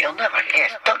 You'll never hear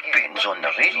duck beans on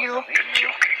the radio. You're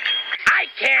joking. I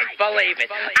can't believe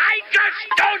it. I just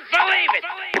don't believe it.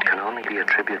 It can only be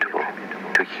attributable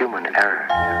to human error.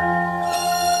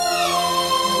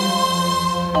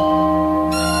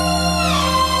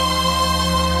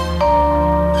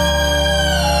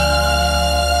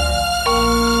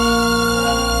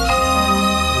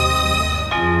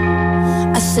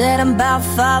 I said I'm about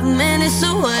 5 minutes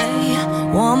away.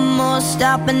 One more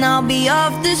stop and I'll be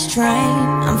off this train.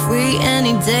 I'm free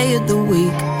any day of the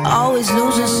week, always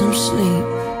losing some sleep.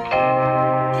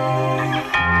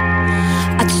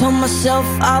 I Told myself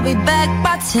I'll be back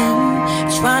by 10,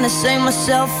 trying to save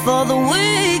myself for the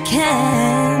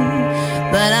weekend.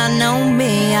 But I know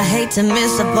me, I hate to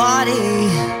miss a party.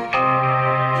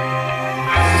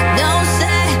 Don't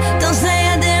say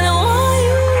I didn't want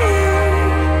you.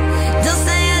 Don't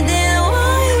say I didn't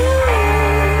want you.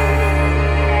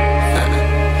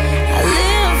 I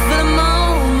live for the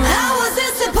moment. How was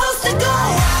it supposed to go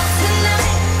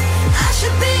tonight? I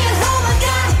should be at home, I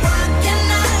got work and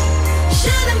night.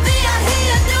 Shouldn't be out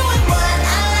here doing what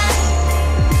I like.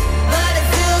 But it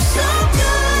feels so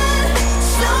good,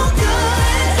 so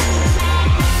good.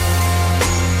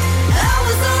 I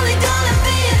was only gonna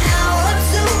be an hour or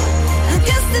two. I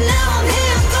guess that now I'm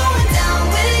here, I'm going down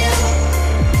with you.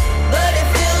 But it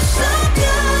feels so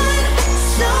good,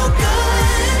 so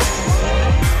good.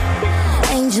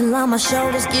 Angel on my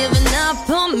shoulders giving up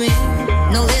on me.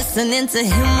 No listening to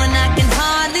him when I can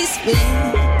hardly speak.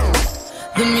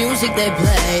 The music they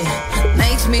play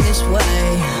makes me this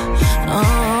way.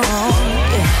 Oh,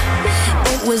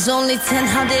 yeah. It was only 10,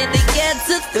 how did it get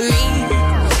to 3?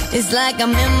 It's like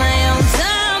I'm in my own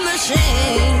time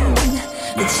machine.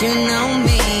 But you know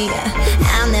me,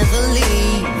 I'll never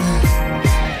leave.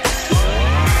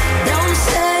 Don't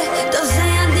say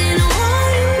I didn't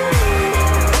want you.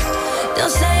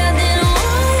 Don't say I didn't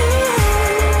want you.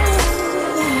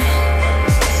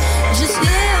 Just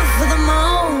live for the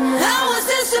moment. How was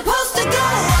it supposed to go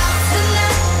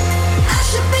tonight? I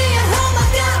should be at home, I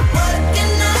got work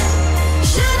and night.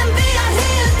 Shouldn't be out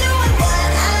here doing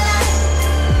what I like.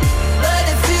 But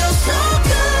it feels so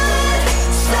good,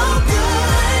 so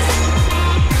good.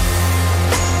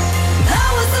 I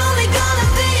was only gonna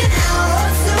be an hour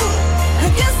or two. I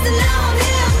guess that now I'm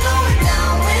here, I'm going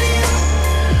down with you.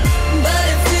 But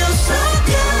it feels so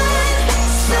good,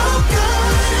 so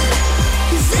good.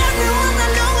 'Cause everyone I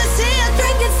know is here,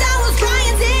 drinking sours,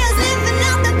 crying tears, living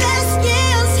out the best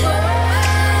years.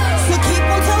 So keep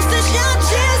on toasting, shout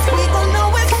cheers, we gon' know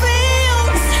it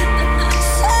feels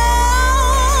so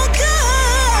good.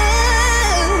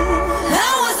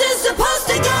 How was it supposed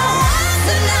to go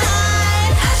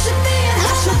tonight? I should be at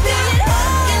home,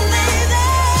 fucking lady.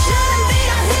 Shouldn't be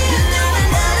out here doing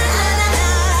that.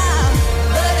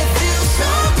 But it feels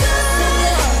so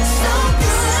good, so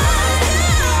good.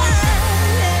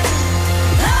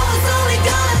 I was only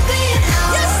gonna be an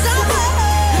hour. Yes, I was.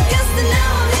 I guess that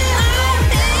now I'm here, I'm going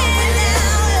down with you.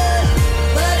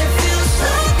 But it feels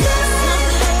so good,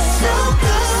 so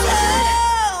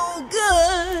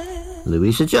good.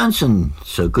 Louisa Johnson.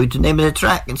 So good, the name of the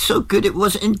track, and so good it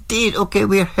was indeed. Okay,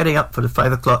 we're heading up for the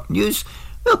 5 o'clock news.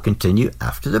 We'll continue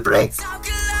after the break.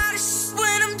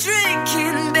 When I'm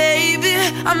drinking, baby,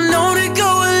 I'm known to go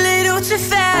a little too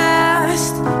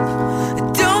fast.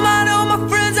 Don't mind all my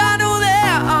friends, I know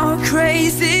they're all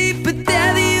crazy, but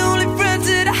they're the only friends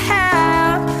that I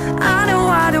have. I know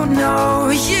I don't know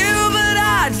you, but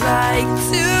I'd like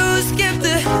to skip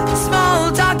the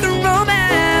small talk and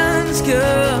romance,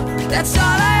 girl. That's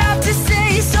all I have to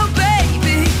say, so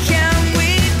baby, can we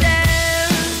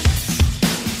dance?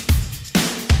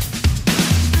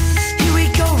 Here we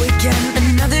go again,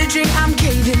 another drink, I'm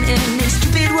caving in. It's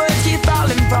stupid words keep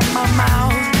falling from my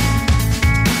mouth.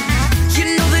 You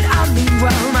know that I mean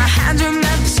well, my hands are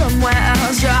meant for somewhere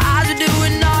else. Your eyes are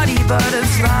doing naughty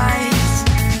butterflies.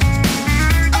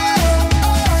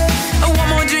 Oh, one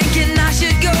more drink and I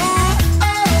should go.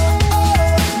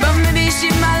 But maybe she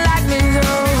might like me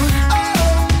though.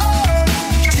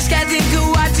 Just can't think of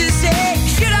what to say.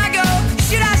 Should I go?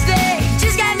 Should I stay?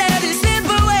 Just got another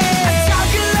simple way. I talk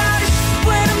a lot of shit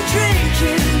when I'm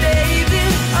drinking, baby.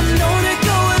 I'm known to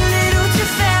go a little too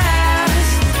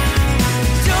fast.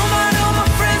 Don't mind all my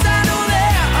friends, I know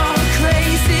they're all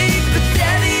crazy, but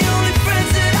they're the only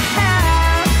friends that I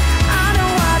have.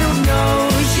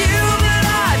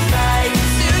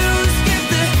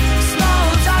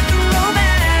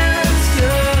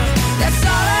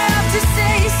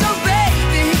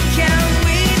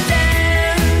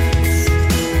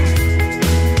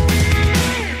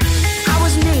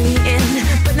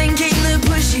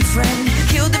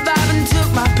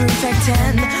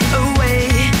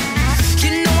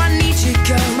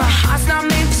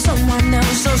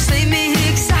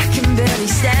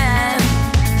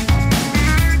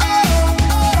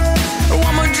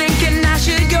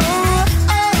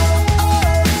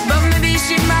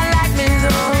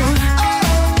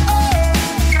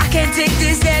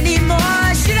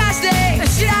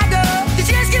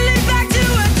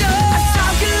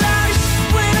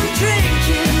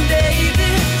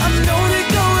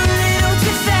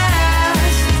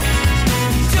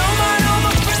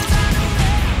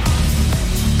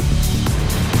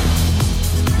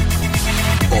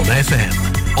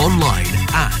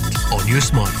 your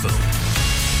smartphone.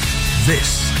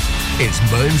 This is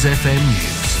Mearns FM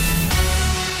News.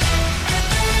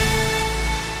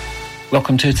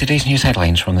 Welcome to today's news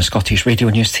headlines from the Scottish Radio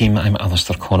News team. I'm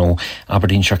Alistair Connell.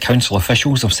 Aberdeenshire Council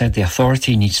officials have said the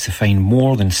authority needs to find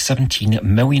more than £17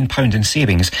 million in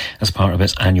savings as part of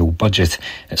its annual budget.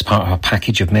 It's part of a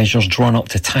package of measures drawn up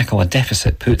to tackle a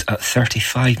deficit put at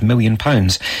 £35 million.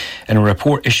 In a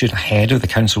report issued ahead of the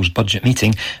Council's budget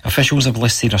meeting, officials have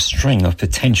listed a string of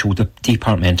potential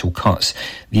departmental cuts.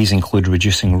 These include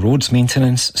reducing roads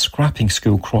maintenance, scrapping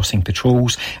school crossing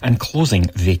patrols and closing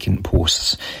vacant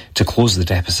posts. To close the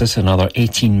deficit, another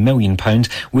 £18 million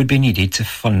would be needed to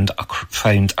found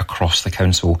across the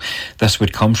council. This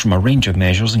would come from a range of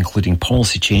measures, including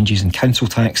policy changes in council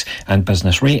tax and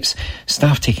business rates,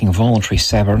 staff taking voluntary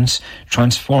severance,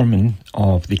 transforming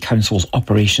of the council's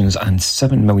operations and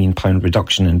 £7 million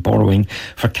reduction in borrowing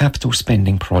for capital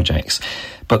spending projects.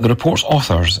 But the report's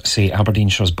authors say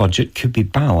Aberdeenshire's budget could be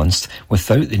balanced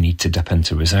without the need to dip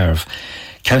into reserve.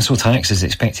 Council tax is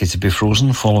expected to be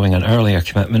frozen following an earlier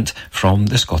commitment from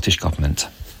the Scottish Government.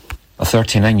 A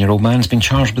 39-year-old man has been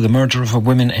charged with the murder of a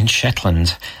woman in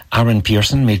Shetland. Aaron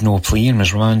Pearson made no plea and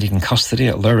was remanded in custody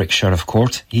at Lerwick Sheriff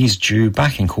Court. He is due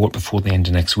back in court before the end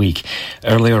of next week.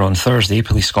 Earlier on Thursday,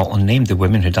 Police Scotland named the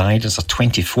woman who died as a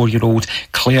 24-year-old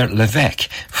Claire Levesque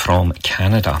from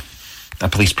Canada. A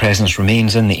police presence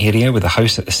remains in the area, with the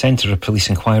house at the centre of police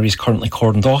inquiries currently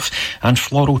cordoned off and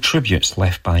floral tributes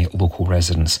left by local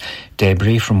residents.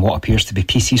 Debris from what appears to be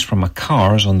pieces from a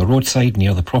car is on the roadside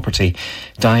near the property.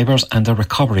 Divers and a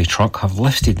recovery truck have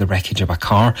lifted the wreckage of a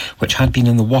car which had been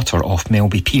in the water off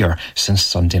Melby Pier since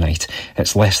Sunday night.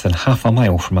 It's less than half a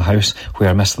mile from a house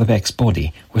where Miss Levesque's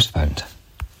body was found.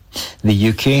 The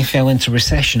UK fell into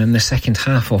recession in the second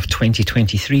half of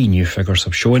 2023, new figures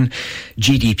have shown.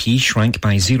 GDP shrank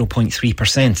by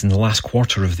 0.3% in the last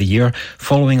quarter of the year,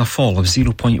 following a fall of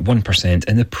 0.1%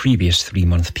 in the previous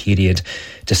 3-month period.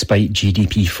 Despite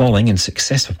GDP falling in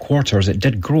successive quarters, it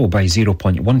did grow by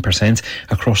 0.1%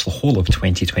 across the whole of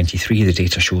 2023, the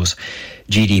data shows.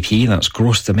 GDP, that's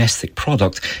gross domestic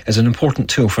product, is an important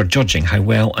tool for judging how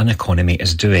well an economy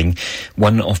is doing.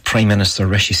 One of Prime Minister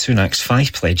Rishi Sunak's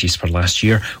 5 pledges for last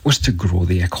year was to grow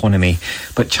the economy.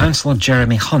 But Chancellor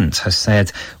Jeremy Hunt has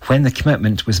said when the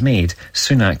commitment was made,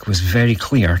 Sunak was very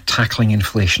clear tackling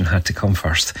inflation had to come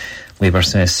first. Labour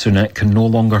says Sunak can no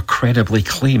longer credibly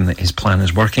claim that his plan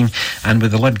is working, and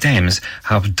with the Lib Dems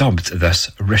have dubbed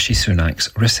this Rishi Sunak's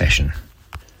recession.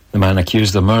 The man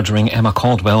accused of murdering Emma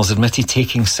Caldwell has admitted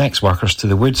taking sex workers to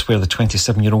the woods where the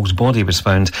 27-year-old's body was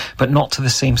found, but not to the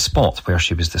same spot where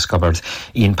she was discovered.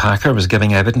 Ian Packer was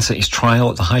giving evidence at his trial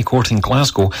at the High Court in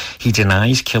Glasgow. He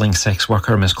denies killing sex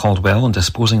worker Miss Caldwell and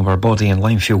disposing of her body in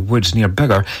Limefield Woods near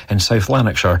Biggar in South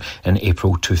Lanarkshire in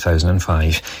April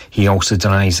 2005. He also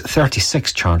denies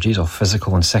 36 charges of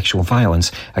physical and sexual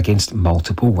violence against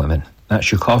multiple women.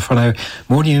 That's your call for now.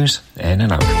 More news in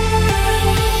an hour.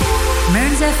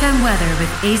 Mearns FM weather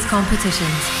with Ace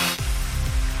Competitions.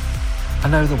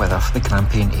 And now the weather for the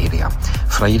Grampian area.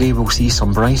 Friday we'll see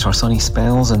some bright or sunny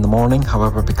spells in the morning,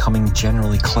 however becoming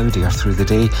generally cloudier through the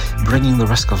day, bringing the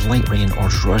risk of light rain or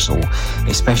drizzle,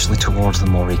 especially towards the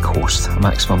Moray coast. A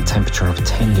maximum temperature of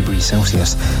 10 degrees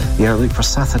Celsius. The outlook for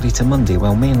Saturday to Monday,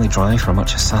 well, mainly dry for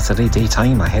much of Saturday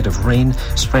daytime, ahead of rain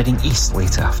spreading east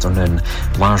late afternoon.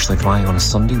 Largely dry on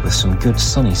Sunday with some good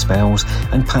sunny spells,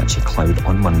 and patchy cloud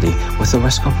on Monday with the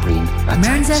risk of rain at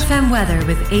Mearns times. FM weather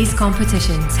with Ace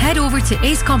Competitions. Head over to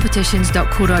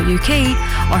acecompetitions.co.uk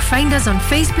or find us on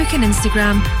Facebook and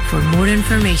Instagram for more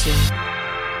information.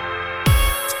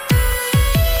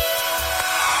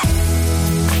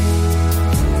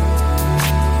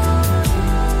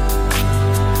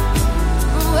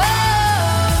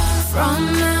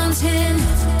 From mountain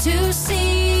to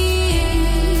sea,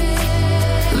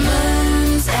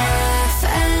 Mearns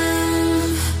FM.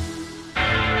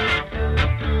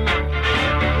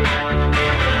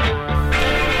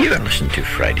 You are listening to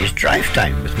Friday's Drive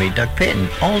Time with me, Doug Payton,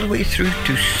 all the way through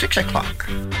to 6 o'clock.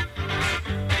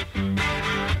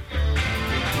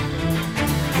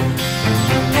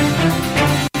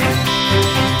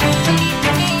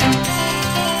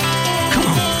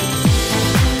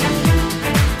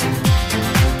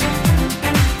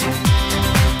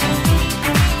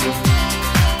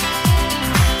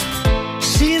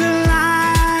 See the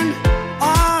line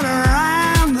all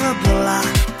around the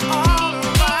block.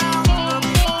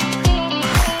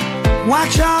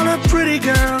 Watch all the pretty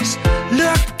girls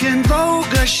looking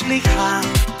bogusly hot.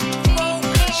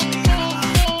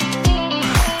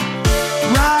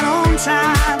 Right on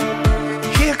time,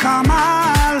 here come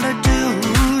all the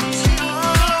dudes.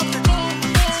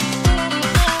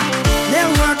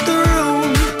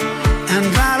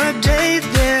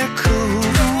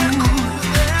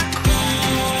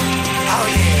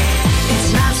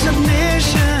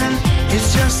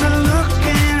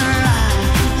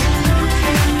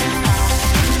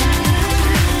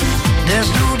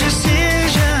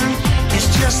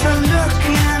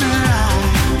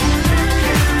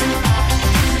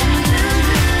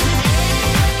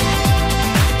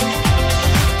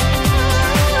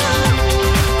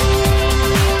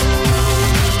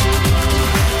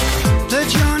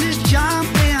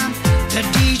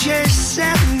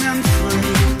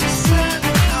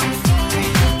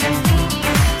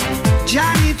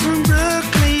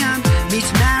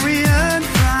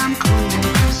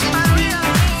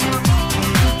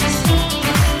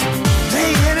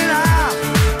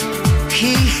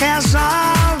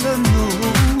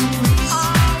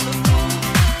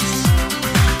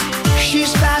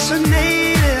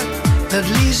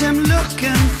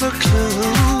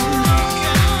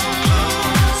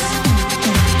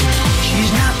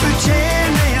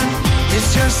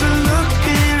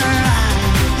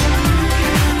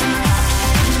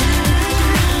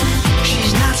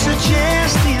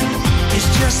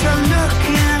 look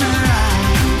in her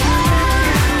eyes.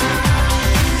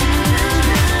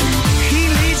 He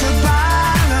leads her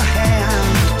by the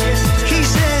hand. He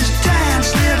says, dance,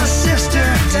 little sister,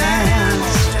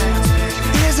 dance.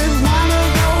 Is it one of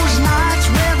those nights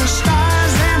where the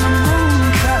stars and the moon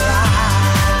collide?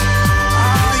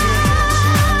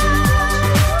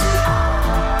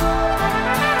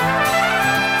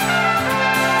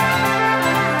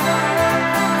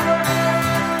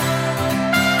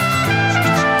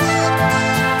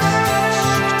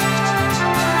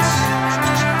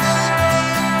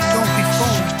 Oh, don't be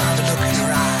fooled by the look in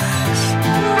her eyes.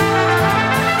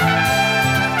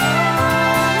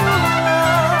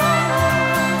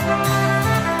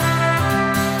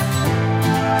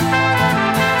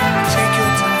 Take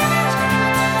your time.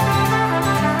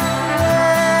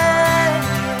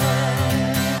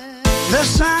 The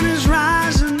sun is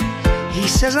rising. He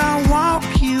says, I'll walk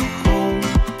you home.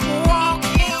 Walk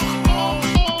you home.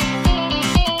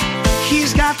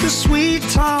 He's got the sweet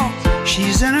talk.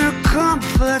 She's in her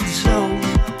comfort zone.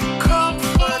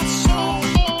 Comfort zone.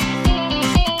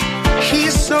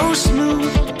 He's so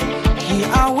smooth. He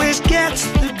always gets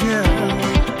the girl.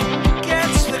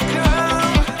 Gets the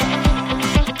girl.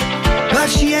 But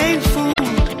she ain't fooled.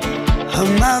 Her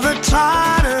mother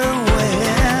taught her well.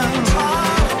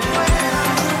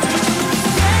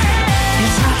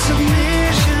 It's not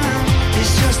submission.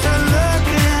 It's just a look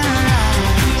in her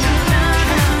eyes.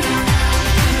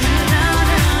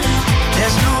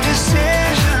 There's no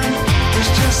decision.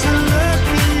 It's just a look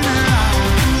in her eyes.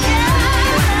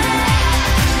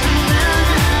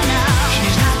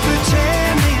 She's not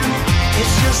pretending.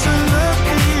 It's just a look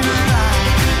in her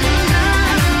eyes.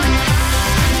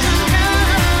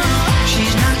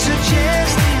 She's not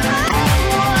suggesting.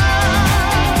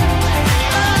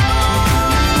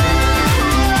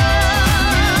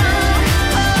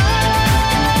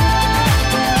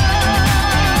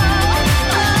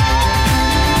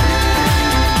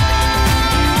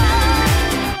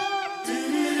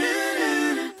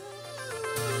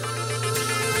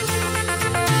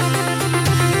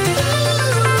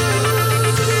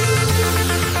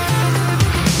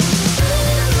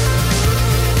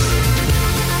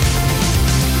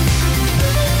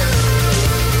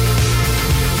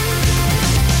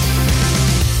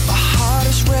 My heart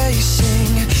is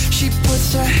racing. She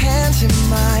puts her hands in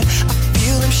mine. I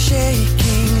feel them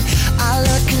shaking. I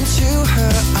look into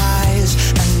her eyes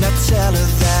and I tell her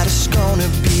that it's gonna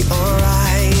be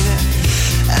alright.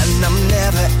 And I'm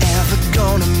never ever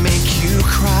gonna make you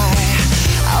cry.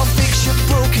 I'll fix your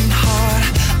broken heart.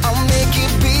 I'll make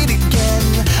it beat again.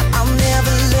 I'll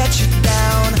never let you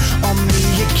down. On me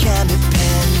you can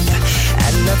depend.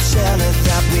 And I tell her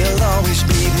that we'll always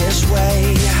be this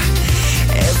way.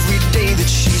 Every day that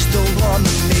she's the one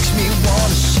that makes me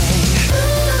wanna say,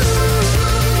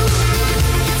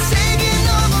 you're taking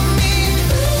over me.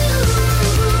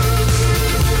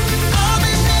 I'm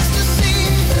in ecstasy.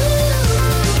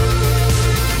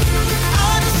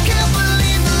 I just can't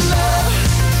believe the love,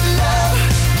 love,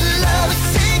 love is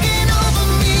taking over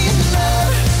me.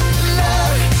 Love,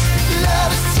 love,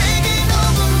 love is taking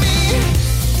over me.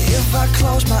 If I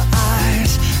close my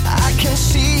eyes, I can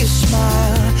see you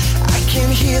smile. I can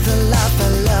hear the laugh I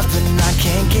love and I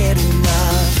can't get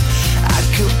enough. I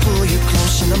could pull you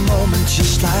close in a moment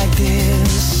just like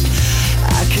this.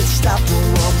 I could stop the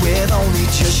world with only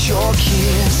just your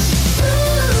kiss.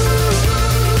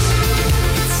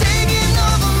 You're taking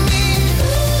over me.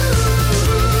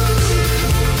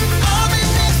 I'm in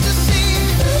ecstasy.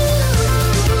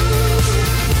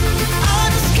 I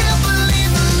just can't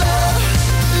believe the love,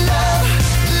 love,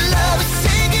 love is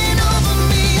taking over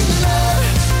me. Love,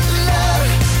 love,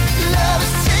 love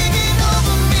is taking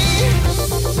over me.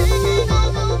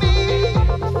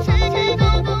 Taking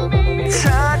over me.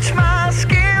 Touch my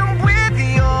skin with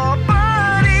your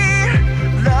body.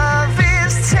 Love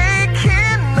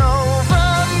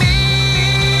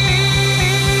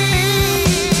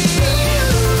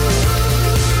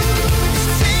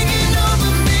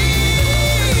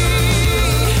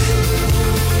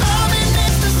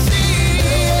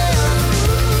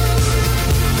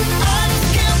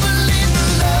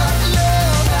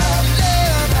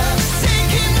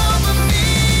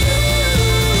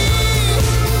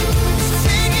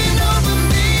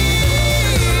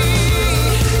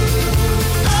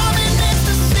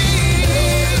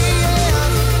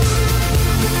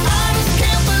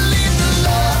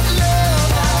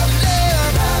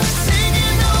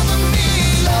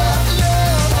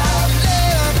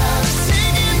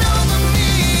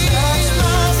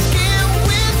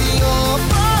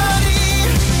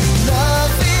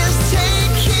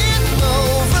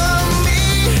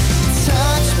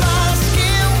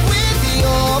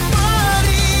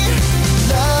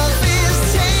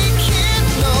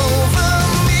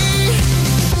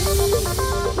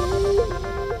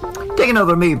Hanging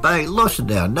Over Me by Lost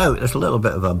There. Now, there's a little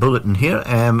bit of a bulletin here.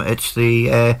 It's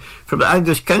the from the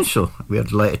Angus Council. We are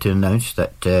delighted to announce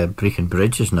that Brecon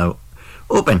Bridge is now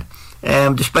open.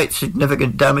 Despite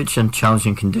significant damage and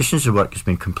challenging conditions, the work has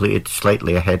been completed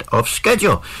slightly ahead of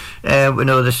schedule. We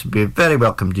know this will be very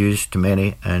welcome news to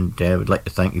many, and we'd like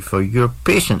to thank you for your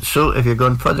patience. So if you're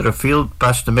going further afield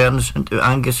past the Mearns into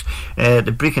Angus,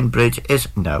 the Brecon Bridge is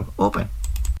now open.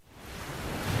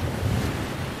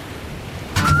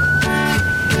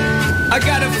 I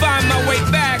gotta find my way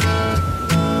back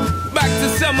to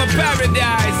summer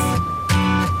paradise.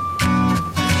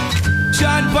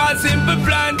 John Paul Simple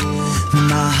Plan.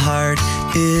 My heart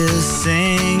is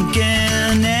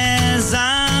sinking as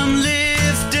I'm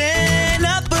lifting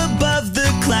up above the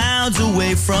clouds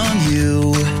away from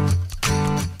you.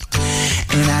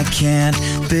 And I can't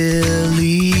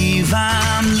believe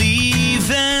I'm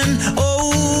leaving.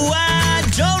 Oh, I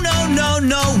don't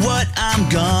know what I'm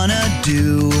gonna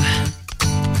do.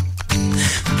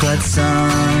 But someday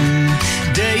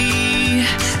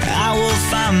I will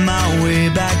find my way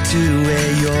back to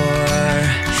where your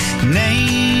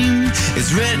name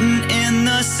is written in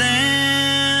the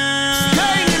sand.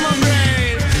 Pain in my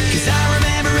brain. 'Cause I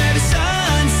remember every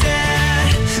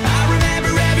sunset. I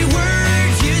remember every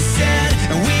word you said.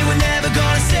 And we were never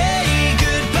gonna say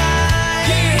goodbye.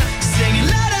 Yeah. Singing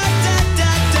la da da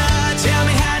da da. Tell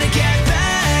me how to get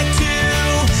back to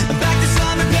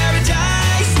summer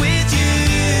paradise with you.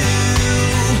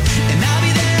 And I'll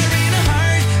be there in a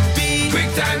heartbeat. Quick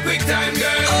time,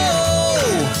 girl. Oh,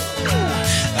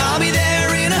 I'll be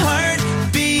there in a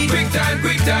heartbeat. Quick time,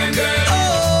 girl.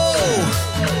 Oh,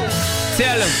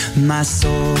 tell him. My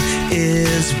soul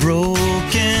is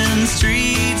broken,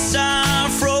 streets are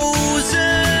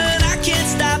frozen. I can't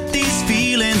stop these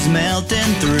feelings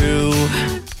melting through.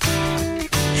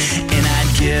 And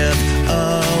I'd give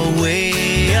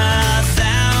away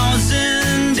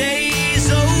 1,000 days,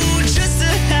 oh, just to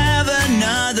have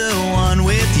another one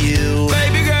with you.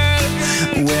 Baby girl,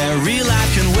 where real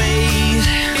life can wait.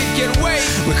 It can wait.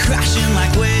 We're crashing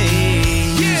like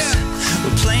waves. Yeah.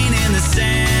 We're playing in the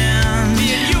sand. Me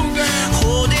and you, girl.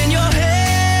 Holding your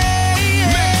hand.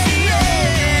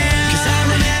 Yeah. 'Cause I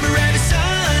remember every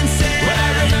sunset. Well, I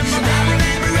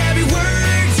remember every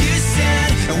word you said.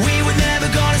 And we were never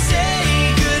gonna say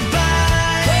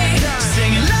goodbye.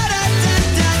 Singing la da da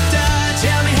da da.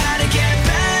 Tell me how to get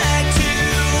back to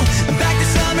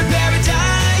summer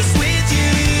paradise with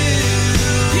you.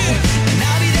 Yeah. And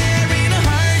I'll be there in a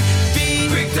heartbeat.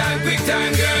 Quick time,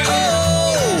 girl. Oh,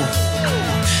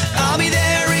 I'll be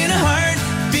there in a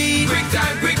heartbeat. Quick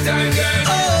time, girl.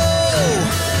 Oh,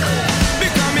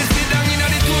 because me sit down in the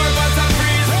tour bus and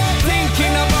breeze,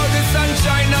 thinking about the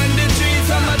sunshine and the trees,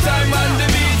 summertime on the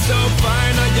beach, so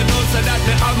fine, and you know so that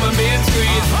me have my main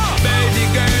squeeze. Baby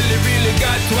girl, you really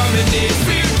got what me need.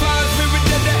 Feel fast, we will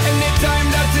get there anytime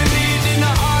that you need. In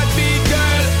a heartbeat,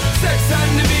 girl, sex on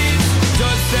the beach.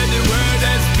 Just say the word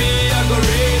SP, I go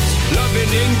reach.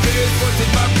 Loving in place, put it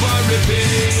back for repeat.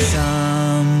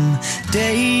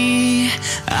 Someday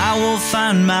I will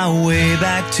find my way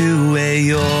back to where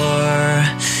your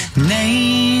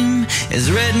name is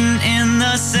written in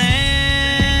the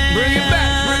sand. Bring it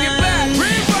back, rewind.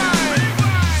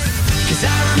 'Cause I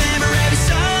remember every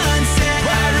sunset. I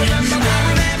remember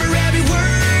every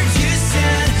word you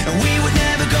said. And we were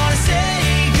never gonna say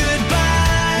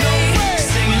goodbye. No way.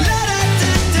 Singing la da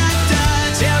da da da.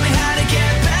 Tell me how to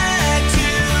get back to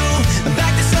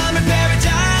summer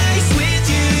paradise with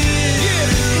you.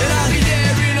 Yeah. And I'll be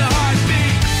there in a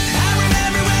heartbeat. I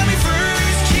remember when we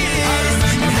first kissed. I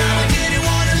remember how I didn't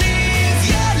want to leave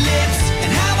your lips.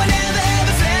 And how I never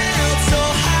ever felt so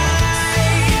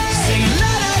high. Singing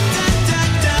la da da da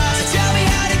da. So tell me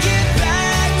how to get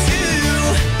back to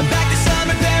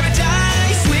summer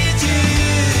paradise with you.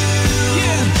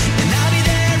 Yeah. And I'll be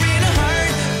there in a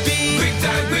heartbeat. Quick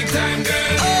time,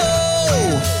 girl. Oh,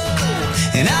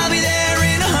 and I'll be there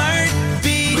in a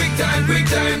heartbeat. Quick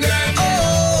time, girl. Oh,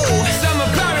 summer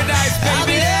paradise, baby. I'll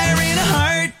be there in a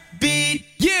heartbeat.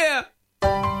 Yeah.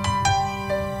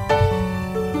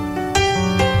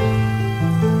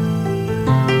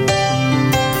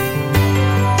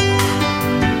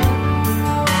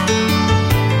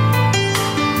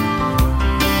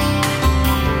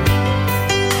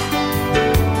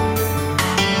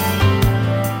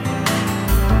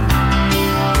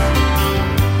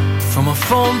 From a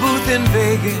phone booth in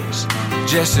Vegas,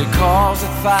 Jessie calls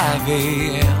at 5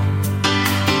 a.m.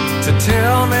 to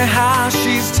tell me how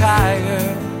she's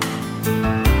tired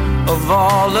of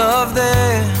all of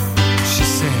them. She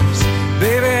says,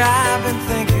 baby, I've been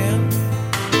thinking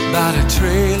about a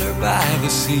trailer by the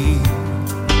sea.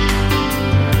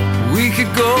 We We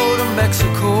could go to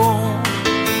Mexico,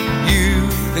 you,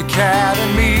 the cat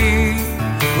and me.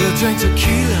 We'll drink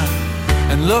tequila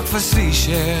and look for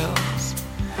seashells.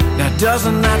 Now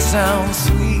doesn't that sound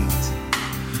sweet?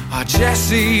 Oh,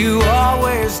 Jesse, you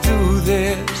always do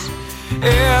this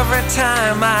every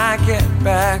time I get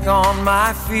back on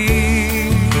my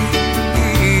feet.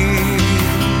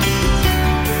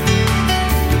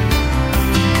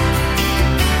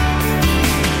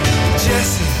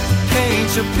 Jesse,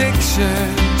 paint your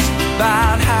pictures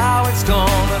about how it's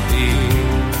gonna be.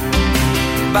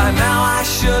 By now I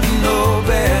should know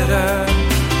better.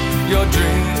 Your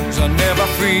dreams are never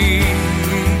free.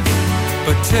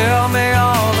 But tell me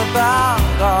all about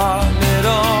our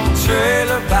little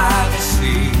trailer by the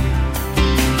sea.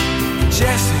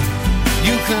 Jesse,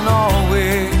 you can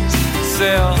always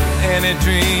sell any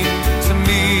dream to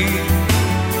me.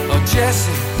 Oh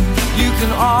Jesse, you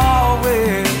can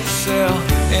always sell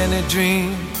any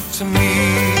dream to me.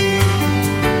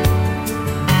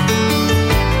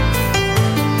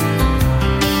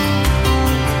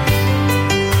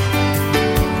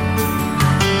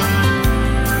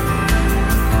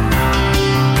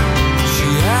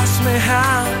 Me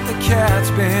how the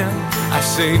cat's been. I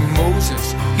say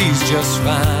Moses, he's just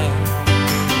fine.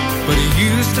 But he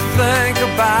used to think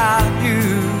about you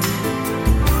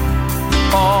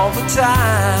all the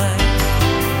time.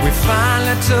 We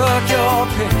finally took your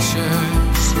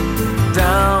pictures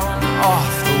down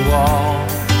off the wall.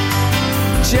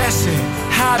 Jesse,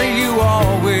 how do you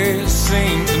always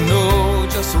seem to know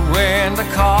just when to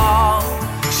call?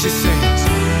 She says,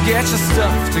 get your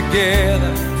stuff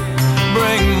together,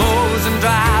 bring Mose and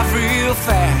drive real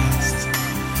fast.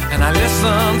 And I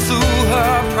listen to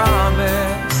her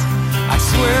promise. I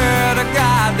swear to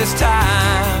God this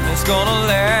time it's gonna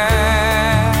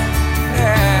last.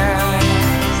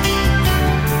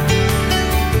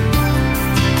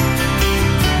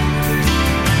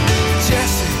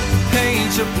 Jesse,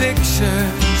 paint your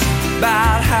pictures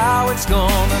about how it's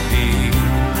gonna be.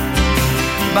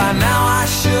 By now I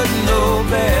should know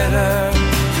better.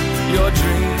 Your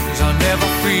dreams are never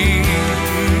free.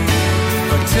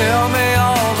 But tell me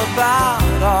all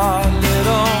about our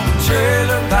little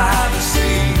trailer by the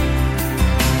sea.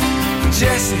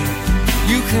 Jesse,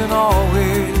 you can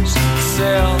always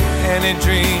sell any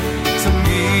dream to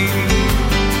me.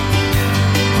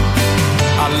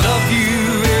 I love you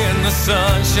in the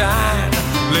sunshine,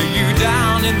 lay you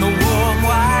down in the warm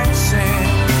white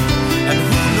sand. And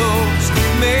who knows,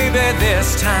 maybe this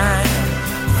time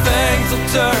things will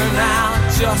turn out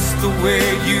just the way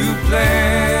you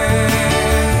planned.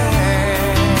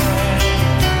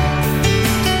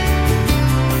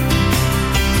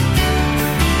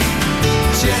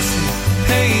 Jesse,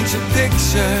 paint your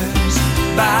pictures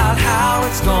about how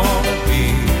it's gonna be.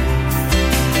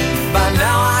 By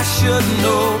now I should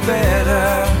know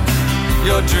better.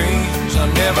 Your dreams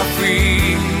are never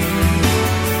free.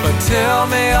 But tell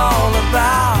me all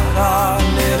about our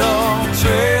little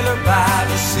trailer by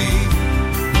the sea.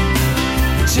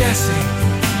 Jesse,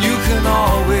 you can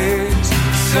always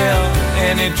sell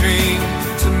any dream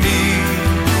to me.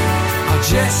 Oh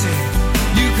Jesse,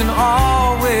 you can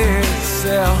always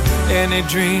sell any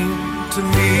dream to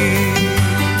me.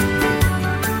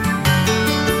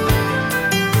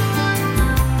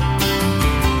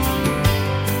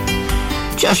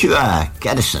 Joshua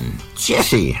Gaddison,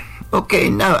 Jesse. Okay,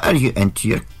 now are you into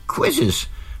your quizzes?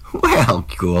 Well,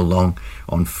 go along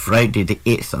on Friday the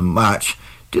 8th of March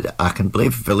to the Achonblay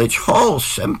Village Hall,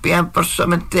 7pm for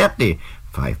 7:30.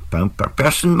 £5 per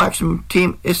person, maximum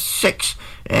team is 6.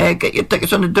 Get your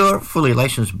tickets on the door, fully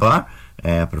licensed bar.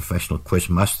 Professional quiz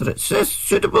master, it says,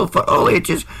 suitable for all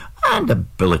ages and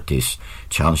abilities.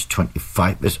 Challenge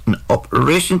 25 is in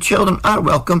operation. Children are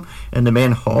welcome in the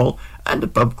main hall and the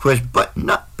pub quiz, but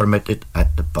not permitted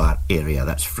at the bar area.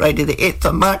 That's Friday the 8th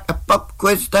of March, a pub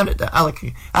quiz down at the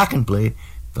Achonblay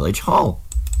Village Hall.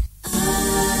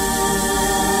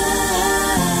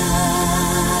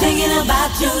 Thinking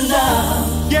about your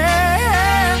love, yeah.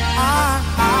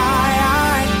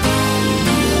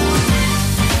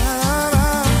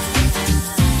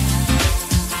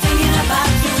 Thinking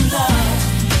about your love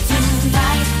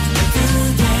tonight,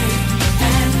 today,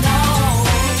 and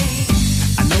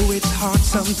always. I know it's hard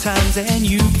sometimes, and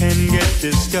you can get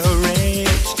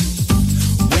discouraged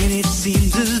when it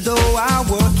seems as though our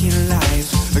working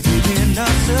lives are keeping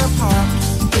us apart.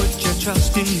 Put your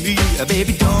trust in me,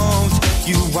 baby, don't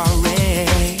you worry.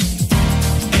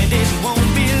 And it won't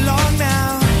be long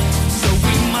now, so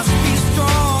we must be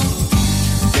strong.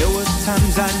 There were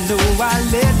times I know I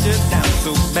let you down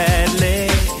so badly.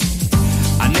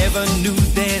 I never knew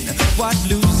then what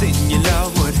losing your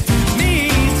love would mean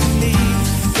to me.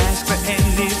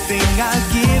 anything, I'll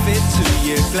give it to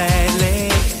you gladly.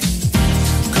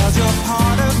 'Cause you're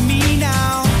part of me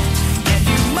now, and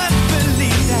you must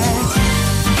believe that.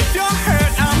 If you're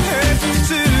hurt, I'm hurting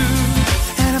too,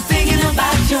 and I'm thinking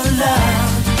about your love.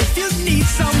 If you need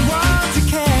someone to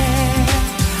care,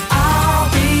 I'll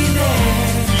be there.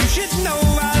 You should know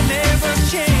I'll never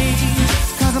change,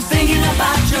 'cause I'm thinking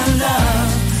about your love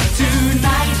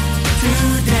tonight,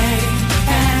 today,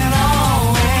 and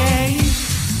always.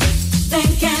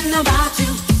 Thinking about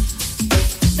you,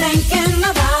 thinking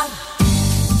about,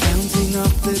 counting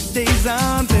up the days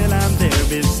until I'm there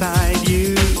beside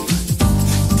you,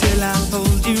 till I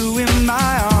hold you in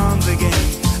my arms again.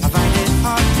 I find it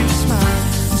hard to smile,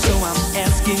 so I'm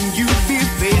asking you be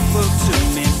faithful to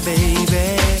me, baby,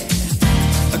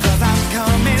 'cause I'm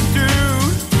coming through,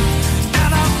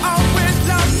 and I'll always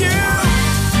love you.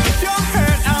 If you're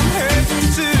hurt, I'm hurting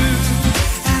too,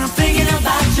 and I'm thinking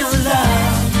about your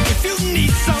love. If you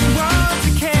need someone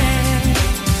to care,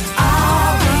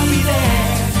 I'll be there.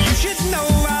 You should know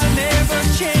I'll never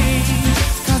change,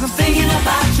 'cause I'm thinking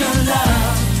about your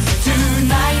love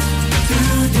tonight,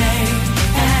 today,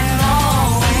 and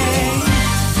always.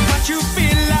 What you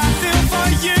feel, I feel for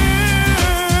you.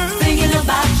 Thinking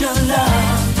about your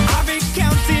love, I'll be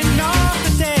counting all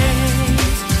the days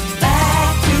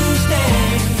back to stay,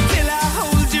 till I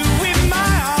hold you in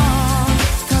my arms,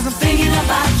 'cause I'm thinking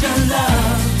about your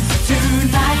love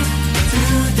tonight,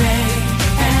 today,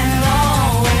 and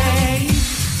always.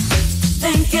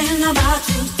 Thinking about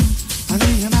you, I'm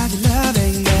thinking about your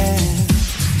loving, yeah.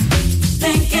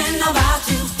 Thinking about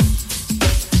you,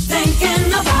 thinking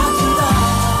about your love.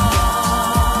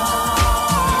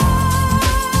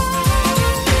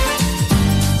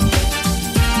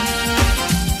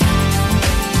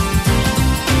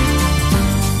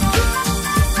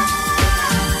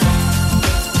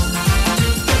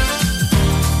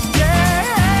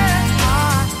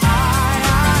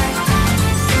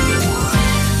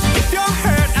 If you're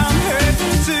hurt, I'm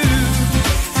hurting too,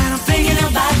 and I'm thinking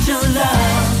about your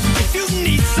love. If you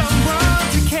need someone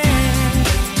to care,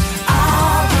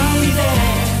 I'll be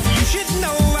there. You should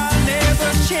know I'll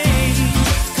never change,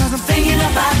 'cause I'm thinking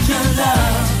about your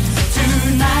love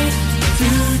tonight,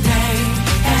 today,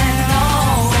 and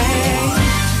always.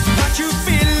 What you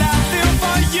feel, I feel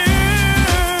for you.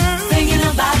 Thinking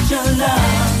about your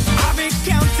love, I'll be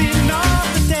counting all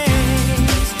the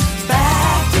days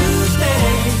back to stay,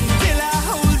 till I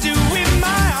hold you in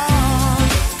my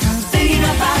arms, 'cause I'm thinking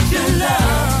about your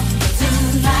love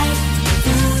tonight,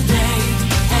 today,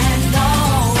 and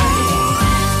always.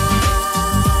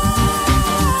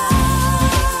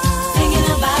 Thinking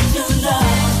about your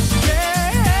love,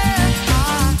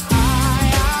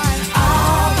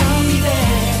 I'll be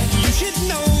there. You should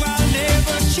know I'll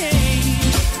never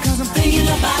change, 'cause I'm thinking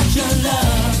about your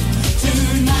love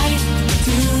tonight,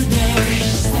 today.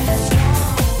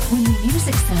 When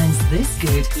music sounds this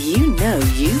good, you know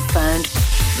you found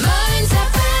Mearns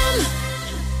FM.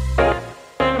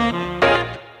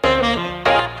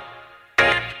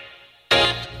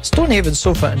 Stonehaven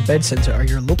Sofa and Bed Centre are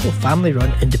your local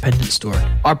family-run independent store.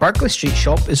 Our Berkeley Street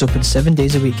shop is open 7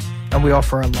 days a week, and we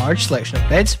offer a large selection of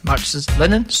beds, mattresses,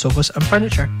 linen, sofas and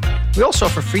furniture. We also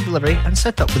offer free delivery and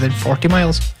set up within 40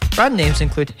 miles. Brand names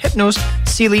include Hypnose,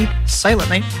 Sealy, Silent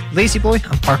Night, Lazy Boy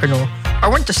and Parker Knoll.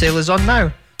 Our winter sale is on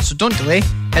now, so don't delay.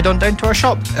 Head on down to our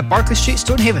shop at Berkeley Street,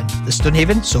 Stonehaven, the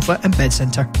Stonehaven Sofa and Bed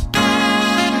Centre.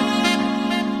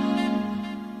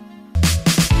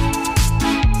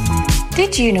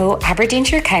 Did you know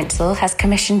Aberdeenshire Council has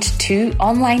commissioned 2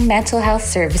 online mental health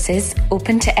services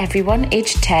open to everyone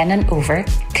aged 10 and over?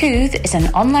 Cooth is an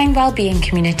online wellbeing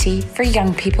community for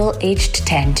young people aged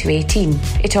 10 to 18.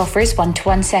 It offers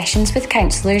one-to-one sessions with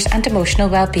counsellors and emotional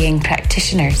wellbeing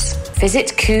practitioners.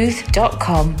 Visit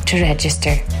cooth.com to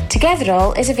register.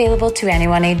 Togetherall is available to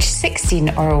anyone aged 16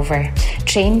 or over.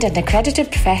 Trained and accredited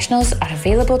professionals are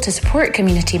available to support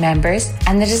community members,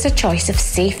 and there is a choice of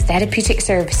safe therapeutic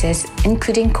services,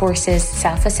 including courses,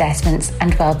 self-assessments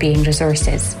and wellbeing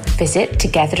resources. Visit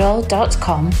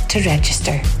togetherall.com to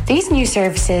register. These new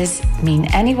services mean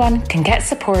anyone can get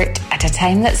support at a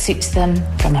time that suits them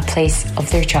from a place of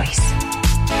their choice.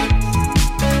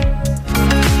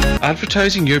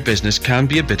 Advertising your business can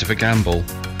be a bit of a gamble.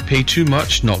 Pay too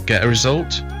much, not get a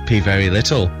result. Pay very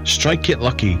little, strike it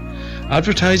lucky.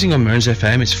 Advertising on Mearns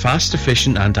FM is fast,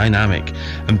 efficient and dynamic,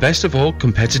 and best of all,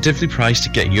 competitively priced to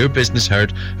get your business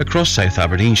heard across South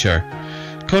Aberdeenshire.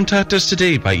 Contact us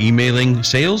today by emailing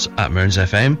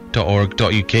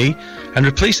sales@mearnsfm.org.uk and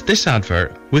replace this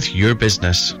advert with your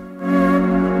business.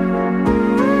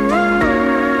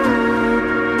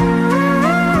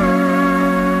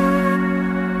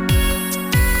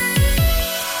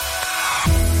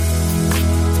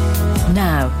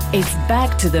 It's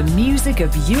back to the music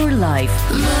of your life.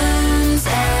 Mearns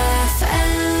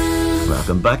FM.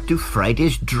 Welcome back to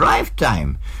Friday's Drive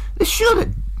Time, the show that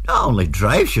not only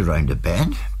drives you round the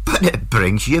bend, but it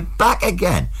brings you back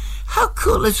again. How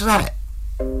cool is that?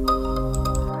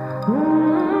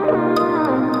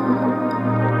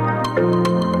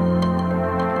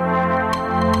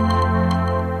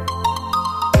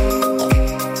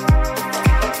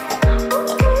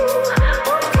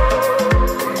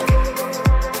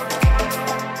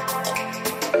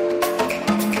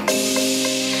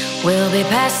 We'll be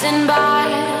passing by,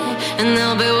 and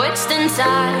they'll be wasting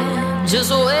time, just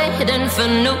waiting for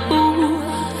new.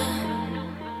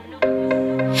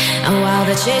 And while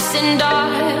they're chasing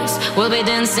dogs, we'll be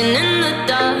dancing in the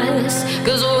dust,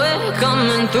 'cause we're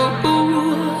coming through.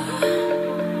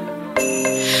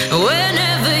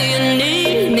 Whenever you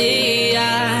need me,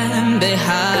 I'm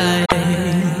behind.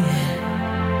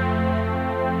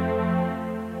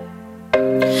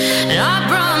 And I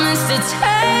promise to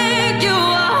take you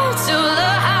all to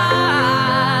the heights.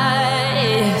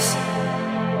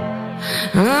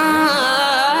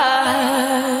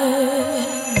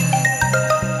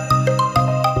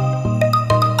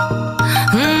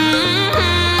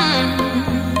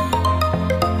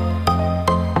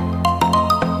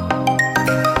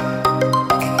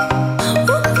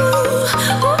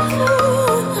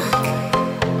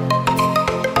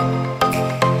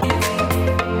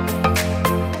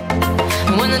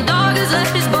 When the dog has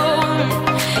left his bone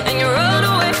and you run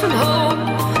away from home,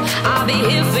 I'll be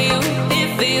here for you,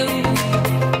 here for you.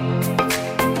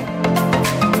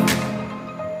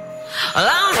 Well,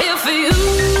 I'm here for you.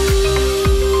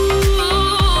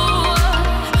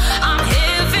 I'm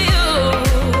here for you.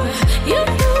 You,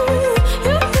 you.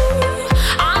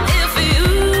 I'm here for you.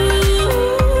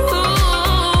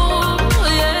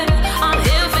 Yeah, I'm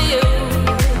here for you.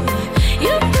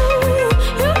 You, you.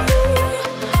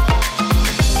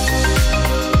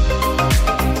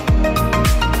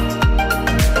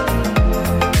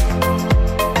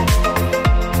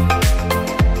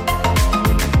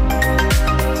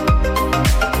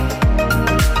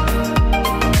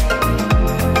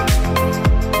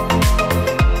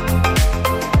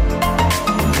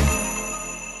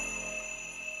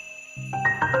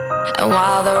 And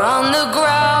while they're on the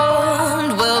ground,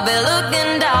 we'll be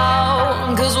looking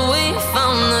down, 'cause we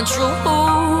found the truth.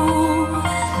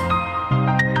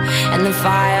 And the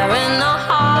fire in our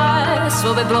hearts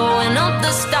will be blowing up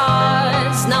the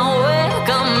stars. Now we're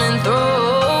coming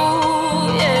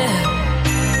through, yeah.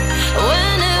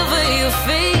 Whenever you're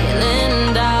feeling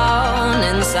down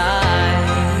inside,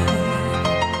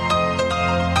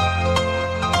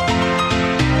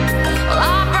 well,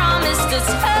 I promise to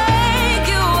take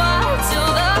you up to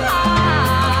the heights.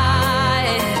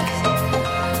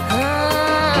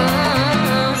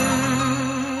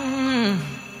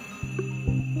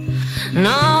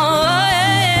 No,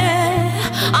 yeah,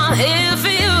 I'm here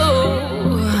for you.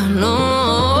 No,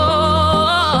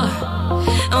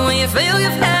 and when you feel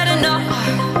you've had enough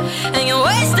and you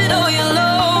wasted all your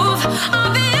love,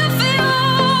 I'll be here for you.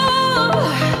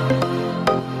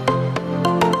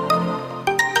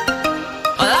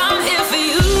 Well, I'm here for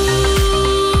you.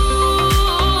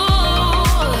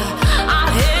 I'm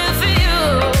here for you.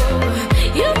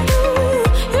 You,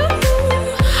 you.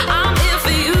 I'm here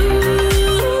for you.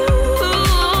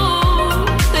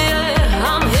 Yeah,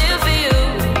 I'm here for you.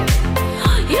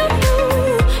 You, you.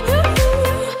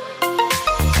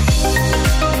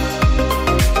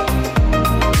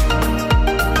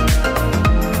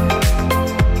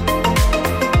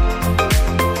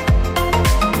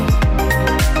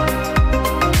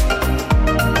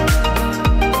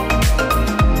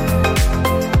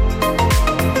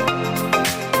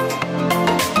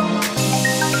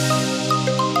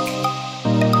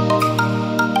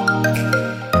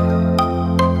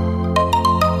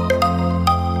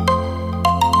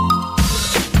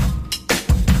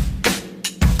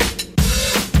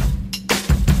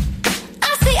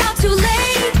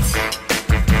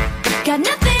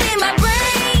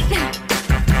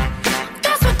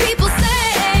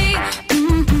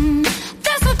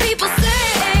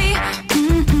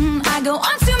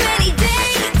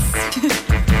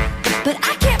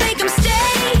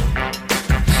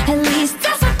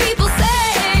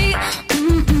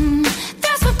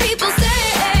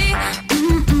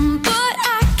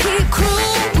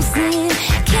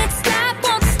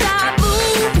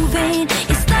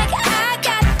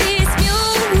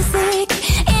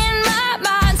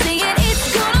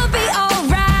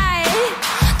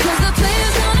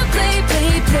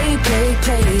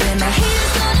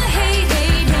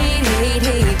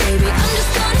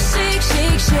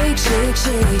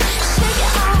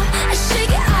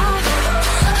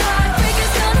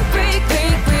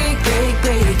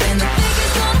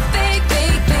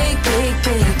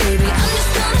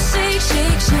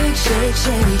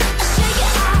 shake. Shake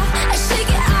it off, I shake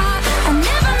it off. I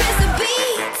never miss a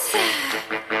beat.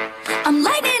 I'm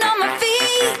lightning on my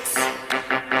feet,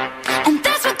 and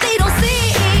that's what they don't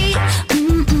see.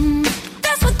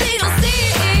 That's what they don't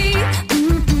see.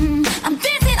 I'm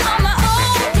dancing on my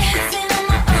own,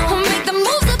 I'll make the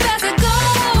moves up as I go,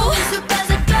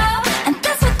 and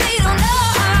that's what they don't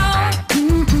know.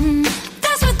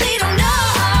 That's what they don't know.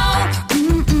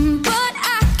 But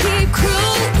I keep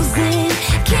cruising,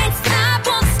 can't stop,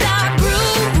 won't stop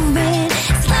grooving.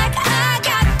 It's like I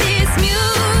got this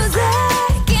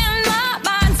music in my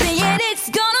mind saying it's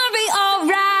gonna be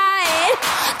alright.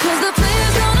 'Cause the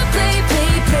player's gonna play,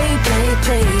 play, play, play,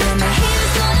 play, and the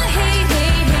haters gonna hate,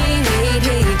 hate, hate, hate,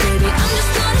 hate, baby. I'm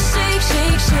just gonna shake,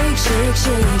 shake, shake, shake,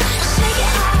 shake. Shake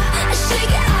it off, I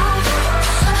shake it off.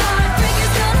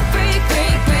 Heartbreaker's gonna break,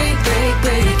 break, break, break,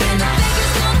 break, and the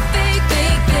faker's gonna fake,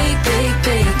 fake, fake, fake,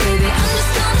 fake, baby. I'm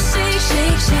just gonna shake,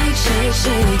 shake, shake, shake,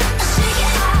 shake.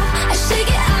 I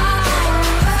shake it off,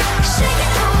 I shake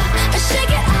it off.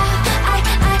 Shake it off, I shake it off.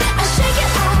 I shake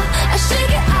it off, I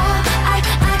shake it off.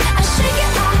 I shake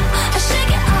it off, I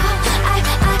shake it off.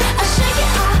 I shake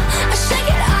it off, I shake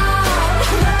it off.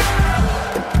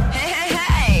 Hey, hey,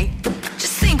 hey!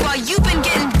 Just think, while you've been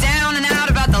getting down and out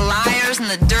about the liars and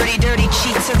the dirty, dirty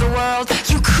cheats of the world,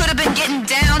 you could have been getting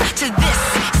down to this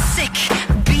sick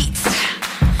beat.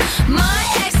 My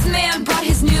ex-man brought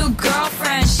his new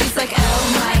girlfriend. She's like, oh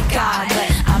my god,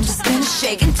 but I'm just gonna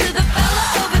shake into the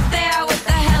fella over there with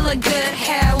the hella good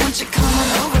hair. Won't you come on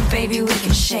over, baby? We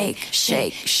can shake,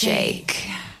 shake, shake.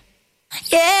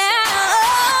 Yeah.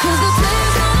 'Cause the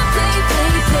player's gonna play,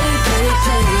 play, play, play,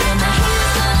 play, and the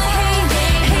haters gonna hate,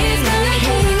 hate, hate,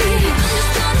 hate, hate. I'm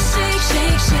just gonna shake,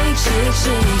 shake, shake, shake,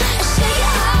 shake. I shake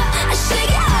it off, I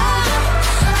shake it off.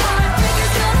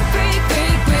 Heartbreaker's gonna break,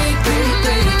 break, break, break,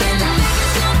 break, and the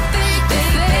faker's gonna fake,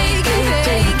 fake, fake, fake,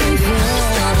 fake, baby.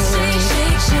 I'm just gonna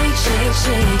shake, shake, shake,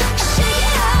 shake, shake.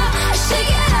 I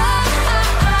shake it off,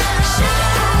 I shake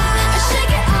it off. I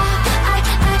shake it off, I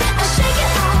shake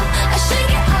it off. I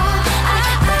shake it off, I shake it off.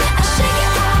 I shake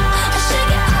it off, I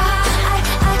shake it off. I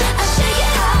shake it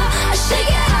off, I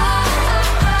shake it off.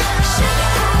 Shake it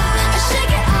off, I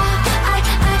shake it off. I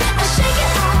shake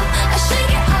it off, I shake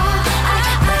it off. I shake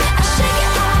it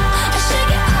off, I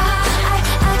shake it off.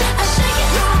 I shake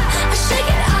it off, I shake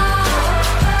it off.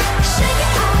 Shake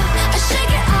it off, I shake it off.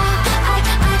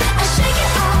 I shake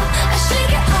it off, I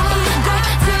shake it off. You got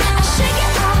to, I shake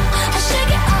it off, I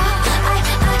shake it off.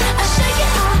 I shake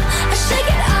it off, I shake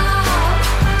it off.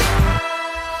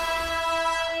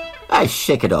 I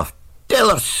shake it off.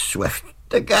 Taylor Swift.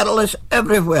 The girl is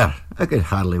everywhere. I could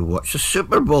hardly watch the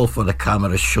Super Bowl for the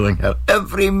cameras showing her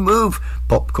every move.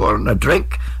 Popcorn, a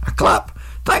drink, a clap.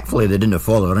 Thankfully they didn't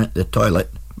follow her into the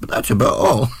toilet. But that's about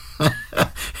all.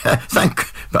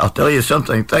 But I'll tell you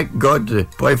something. Thank God the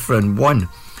boyfriend won.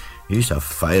 He's a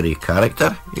fiery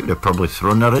character. He would have probably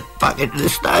thrown her back into the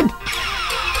stand.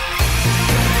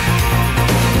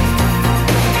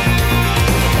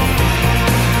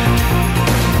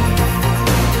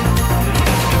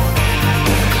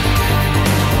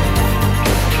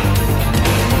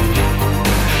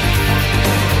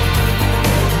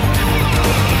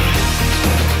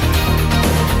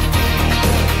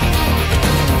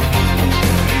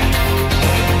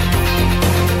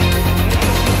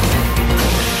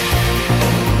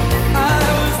 I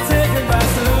was taken by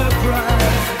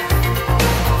surprise.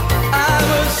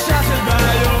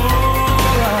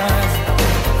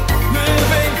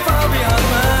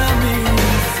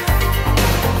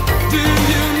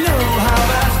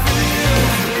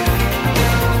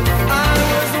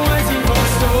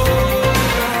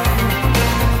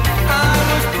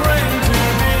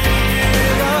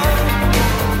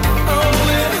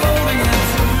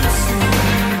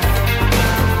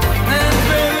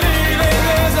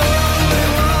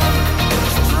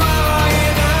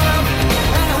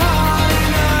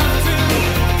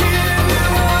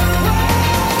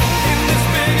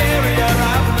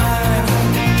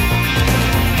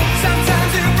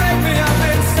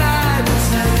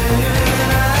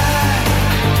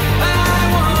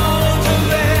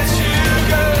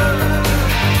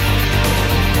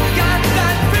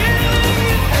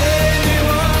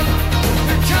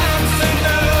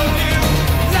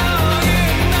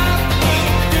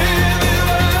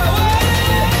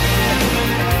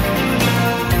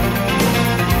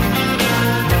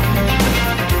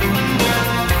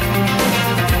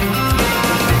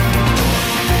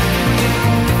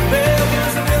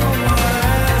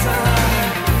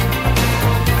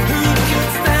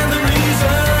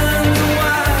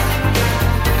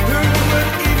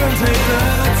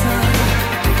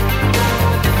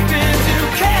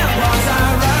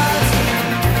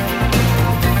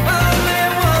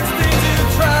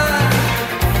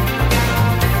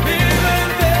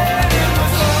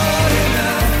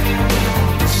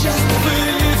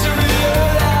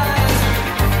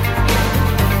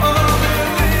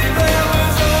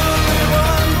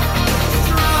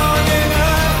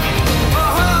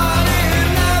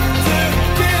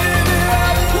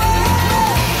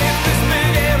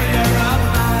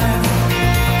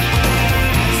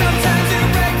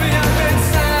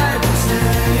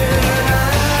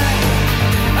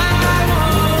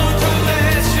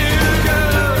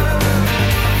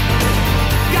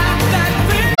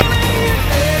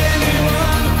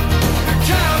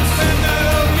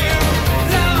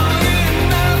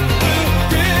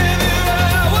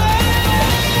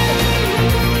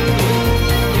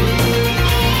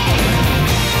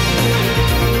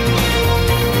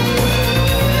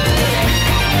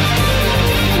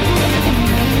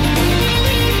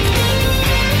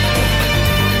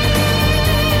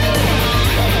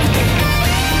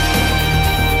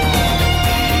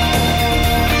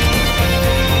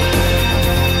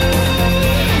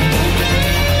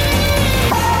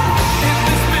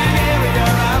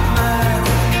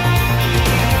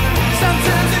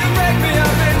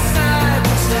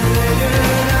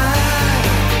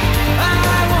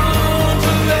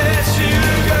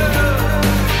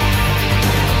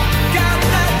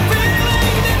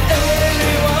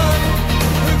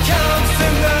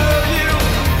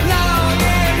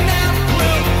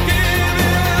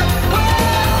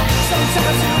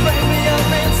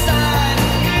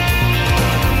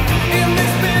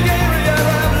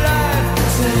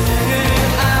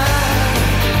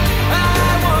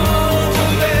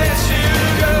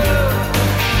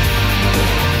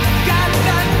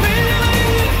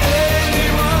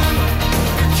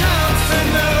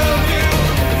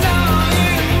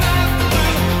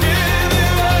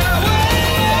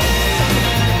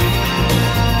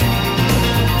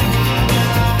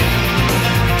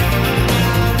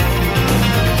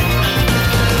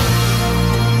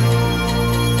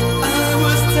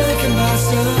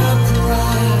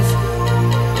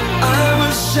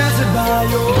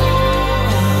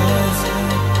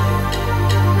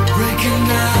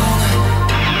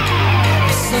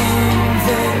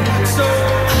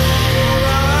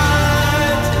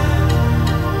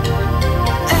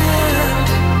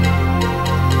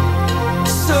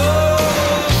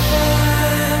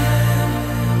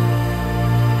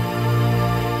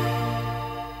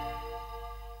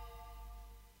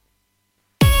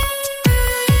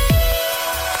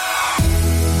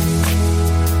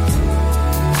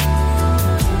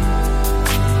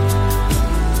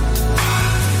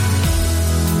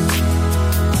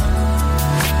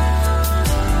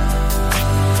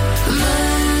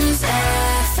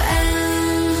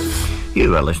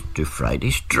 You are listening to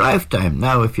Friday's Drive Time.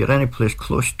 Now, if you're any place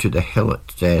close to the hill at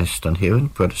Stunhaven,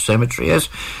 where the cemetery is,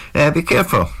 be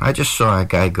careful. I just saw a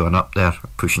guy going up there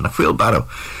pushing a wheelbarrow.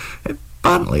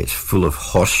 Apparently it's full of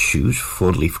horseshoes,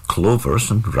 four-leaf clovers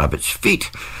and rabbit's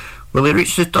feet. Will he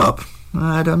reach the top?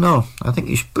 I don't know. I think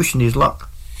he's pushing his luck.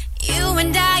 You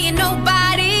and I and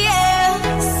nobody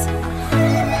else.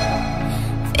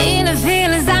 Feeling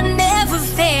feelings I never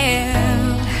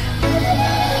felt.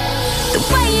 The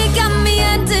way you got me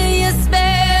under your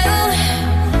spell.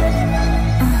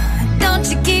 Don't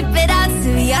you keep it all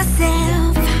to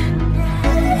yourself.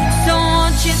 So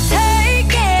won't you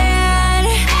take it?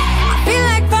 I feel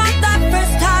like for the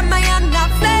first time I am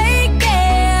not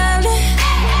faking.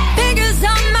 Fingers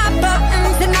on my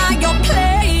buttons and now you're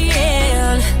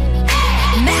playing.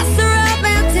 Mess around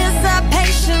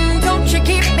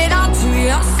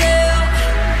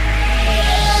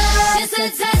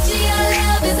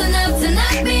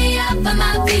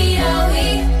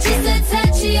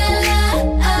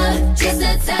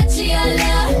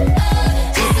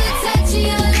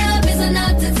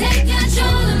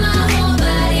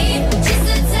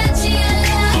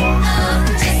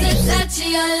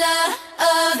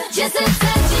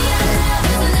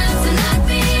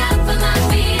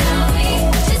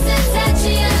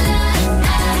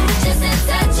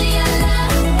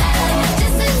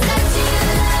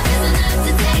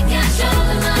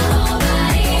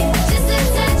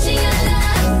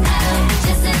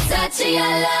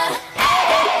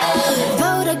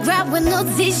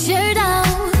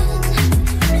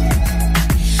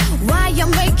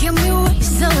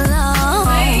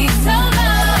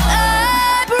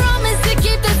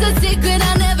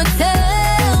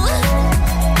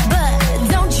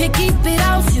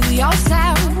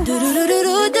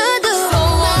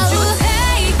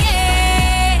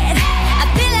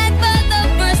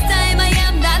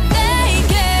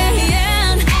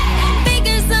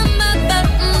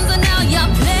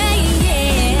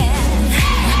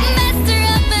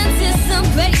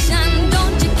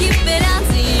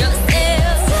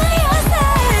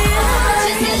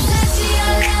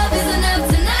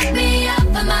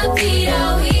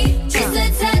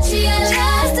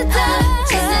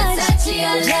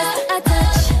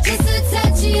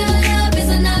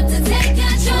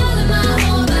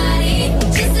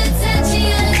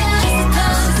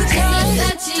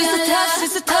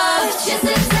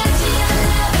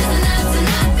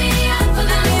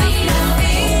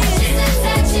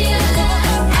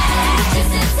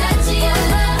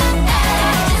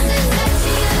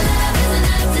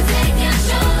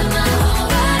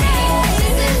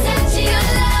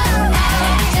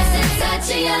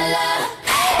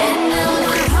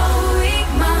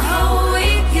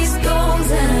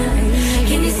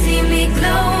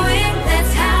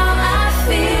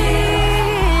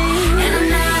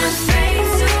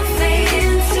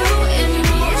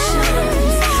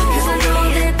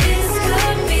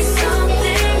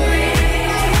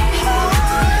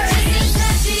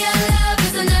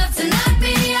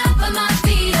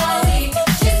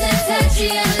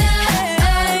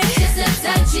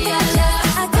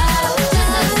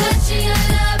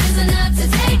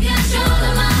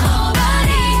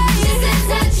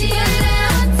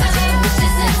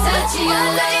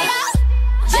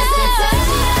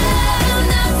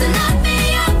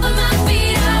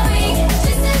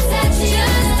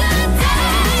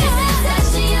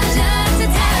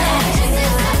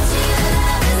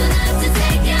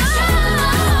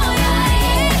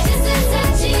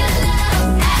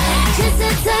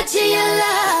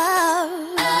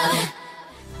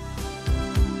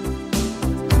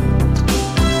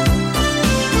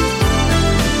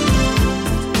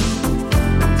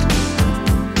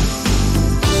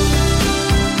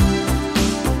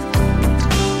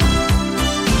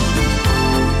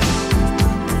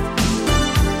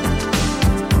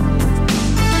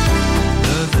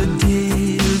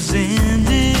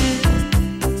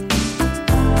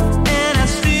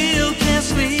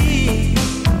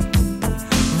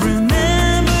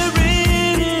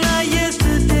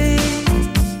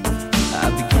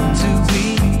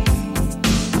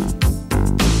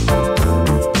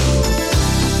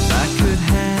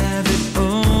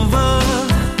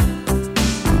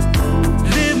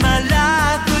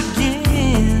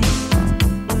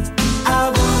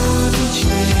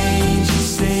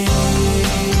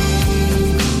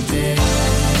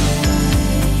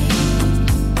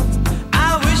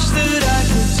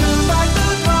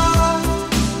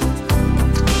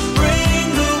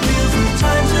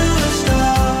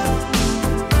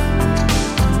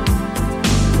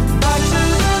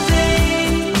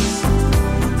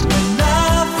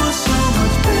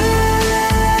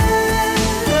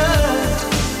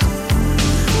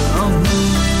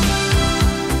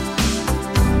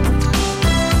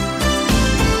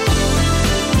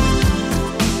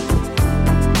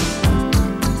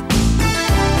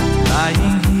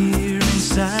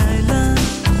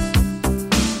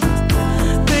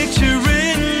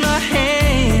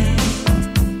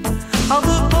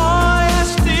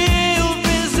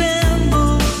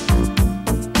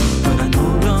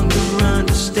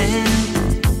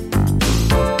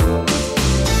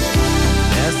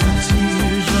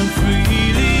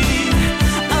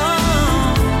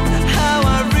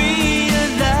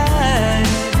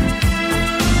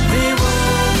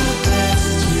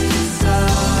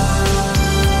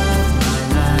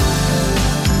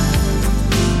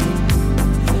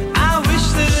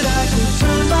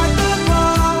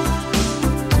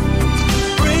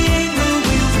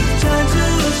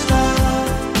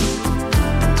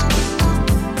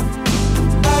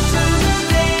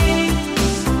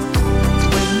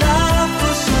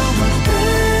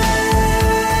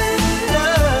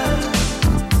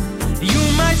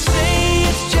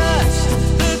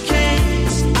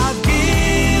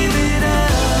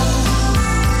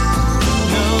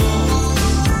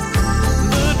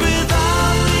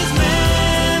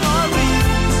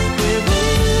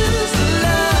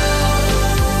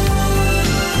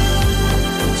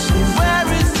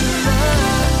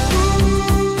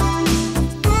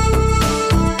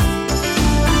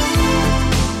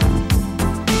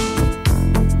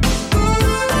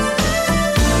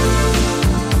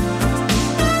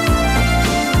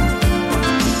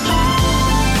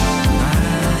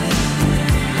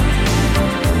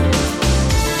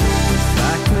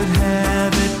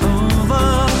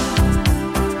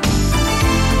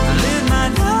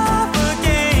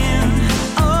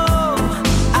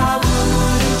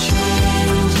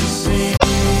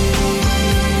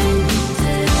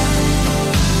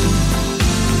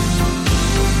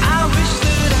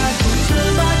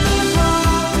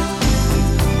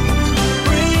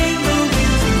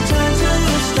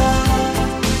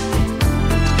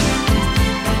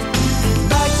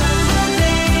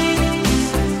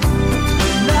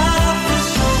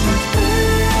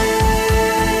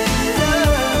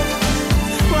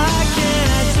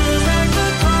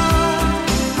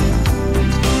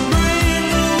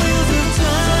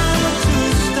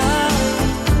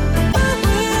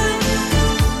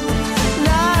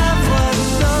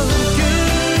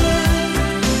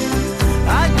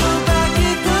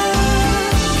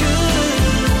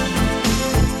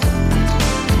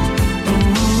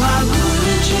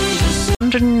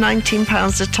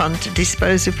 £119 a tonne to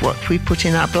dispose of what we put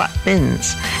in our black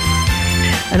bins,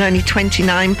 and only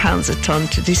 £29 a tonne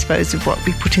to dispose of what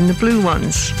we put in the blue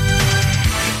ones.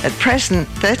 At present,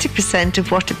 30%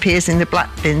 of what appears in the black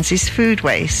bins is food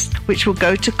waste, which will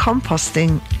go to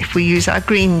composting if we use our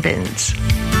green bins.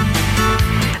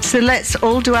 So let's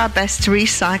all do our best to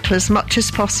recycle as much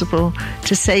as possible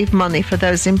to save money for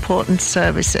those important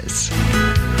services.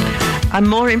 And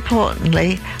more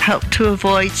importantly, help to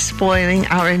avoid spoiling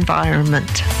our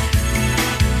environment.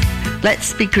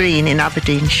 Let's be green in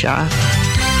Aberdeenshire.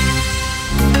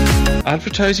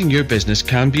 Advertising your business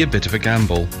can be a bit of a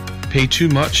gamble. Pay too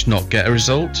much, not get a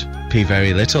result. Pay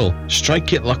very little,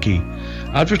 strike it lucky.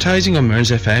 Advertising on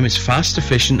Mearns FM is fast,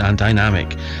 efficient and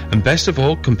dynamic, and best of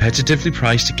all, competitively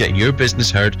priced to get your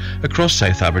business heard across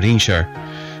South Aberdeenshire.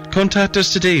 Contact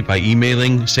us today by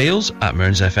emailing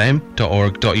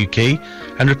sales@mearnsfm.org.uk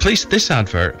and replace this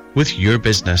advert with your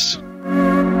business.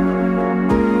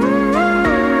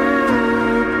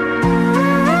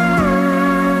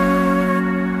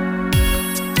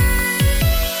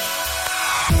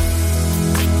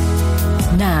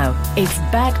 Now, it's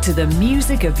back to the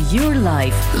music of your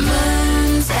life.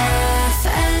 Mearns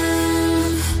FM.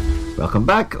 Welcome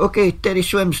back. Okay, Terry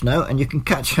swims now, and you can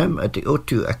catch him at the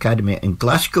O2 Academy in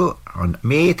Glasgow on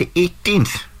May the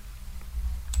 18th.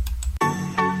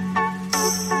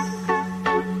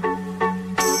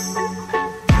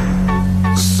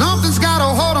 Something's got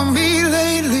a hold on me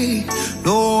lately.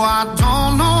 No, I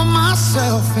don't know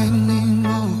myself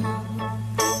anymore.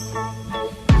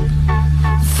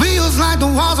 Feels like the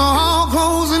walls are all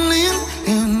closing in,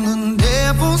 and the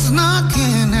devil's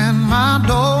knocking at my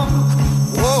door.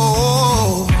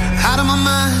 Whoa, out of my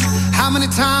mind. How many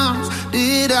times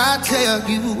did I tell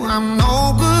you I'm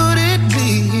no good at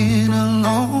being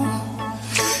alone?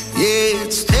 Yeah,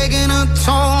 it's taking a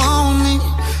toll on me.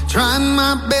 Trying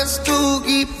my best to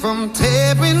keep from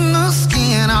tearing the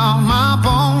skin off my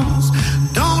bones.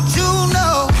 Don't you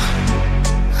know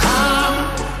I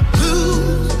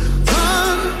lose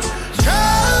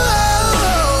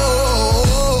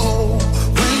control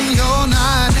when you're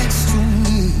not next to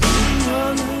me?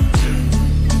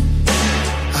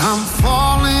 I'm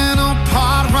falling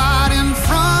apart right in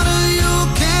front of you.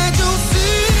 Can't you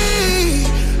see?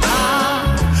 I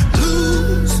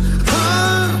lose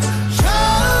control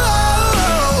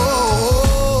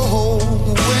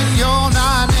when you're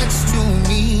not next to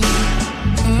me.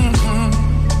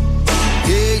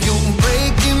 Yeah, you're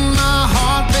breaking my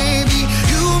heart, baby.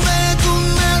 You make a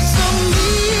mess of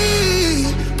me.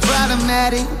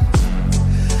 Problematic.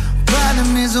 Problem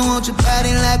is I want your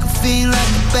body like a fiend,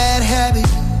 like a bad habit.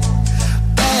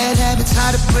 Bad habits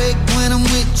hard to break when I'm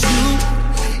with you.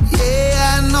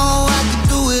 Yeah, I know I can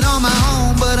do it on my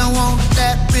own, but I want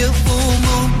that real full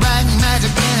moon black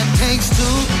magic, and it takes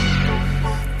two.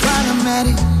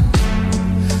 Problematic.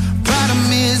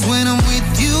 Problem is when I'm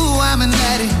with you, I'm an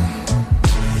addict,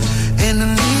 and I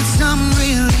need some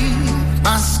relief.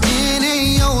 My skin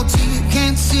ain't your teeth,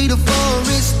 can't see the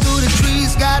forest through the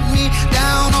trees. Got me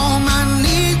down on my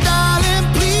knees, darling,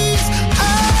 please. Oh,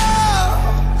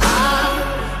 I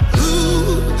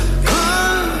lose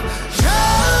control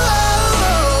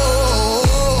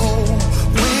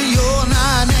when you're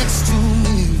not next to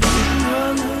me.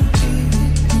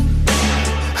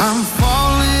 I'm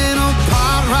falling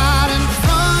apart right in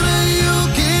front of you.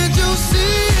 Can't you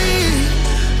see?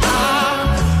 I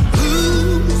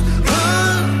lose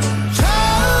control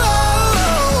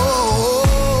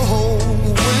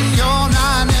when you're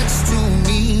not next to me.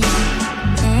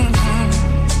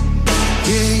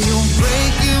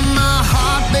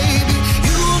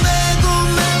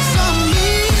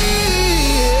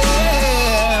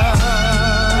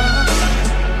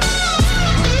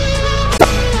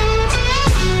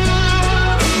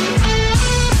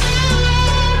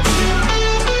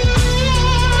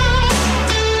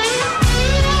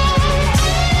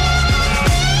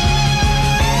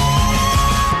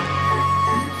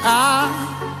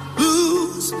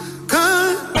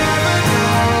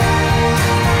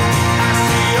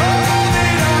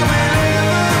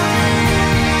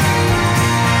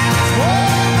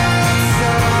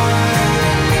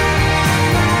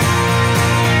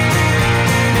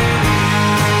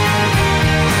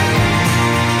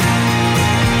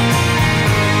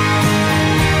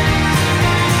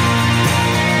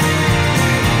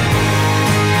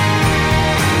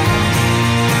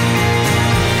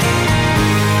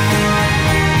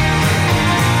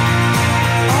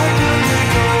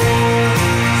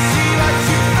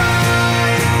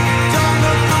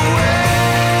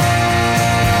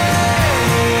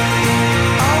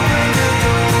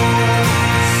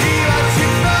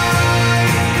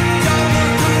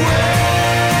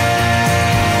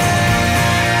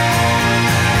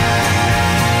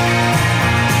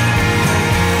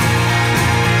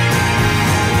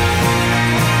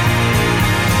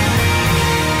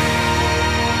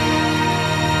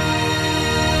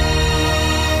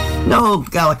 Noel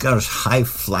Gallagher's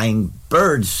high-flying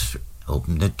birds.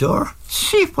 Open the door,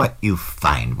 see what you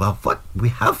find. Well, what we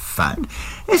have found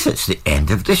is it's the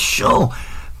end of the show.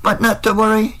 But not to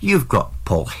worry, you've got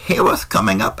Paul Hayworth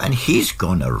coming up and he's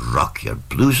going to rock your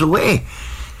blues away.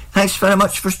 Thanks very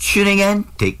much for tuning in.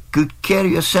 Take good care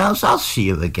of yourselves. I'll see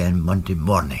you again Monday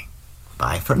morning.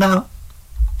 Bye for now.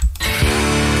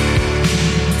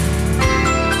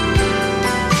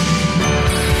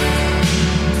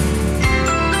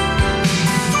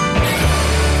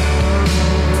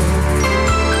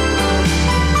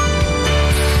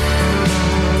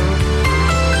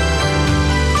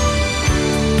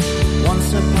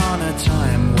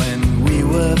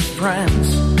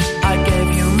 Friends, I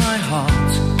gave you my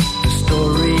heart. The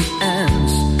story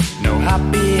ends. No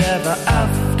happy ever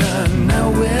after.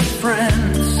 Now we're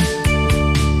friends.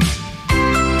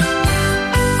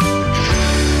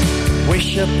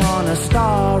 Wish upon a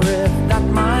star if that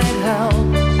might help.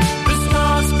 The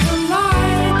stars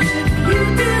collide if you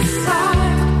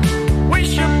decide.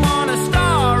 Wish upon a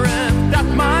star if that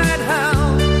might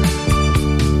help.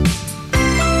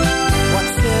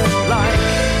 What's it like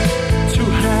to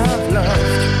have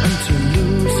loved and to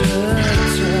lose her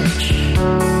touch?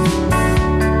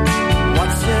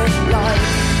 What's it like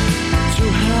to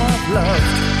have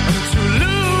loved and to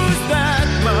lose that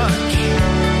much?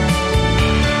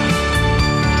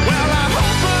 Well, I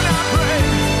hope and I pray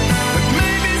that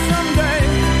maybe someday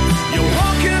you'll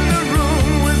walk in the room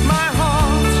with my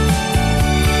heart.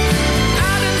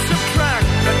 Add and subtract,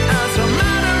 but as a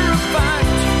matter of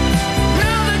fact,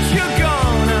 now that you're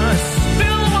gone, I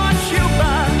still want you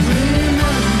back.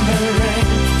 Remembering,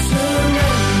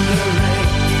 surrendering,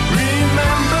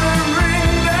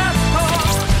 remembering that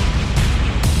heart.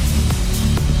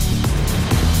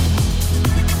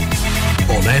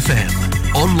 On FM,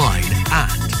 online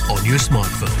and on your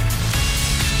smartphone.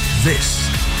 This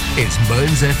is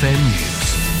Mearns FM News.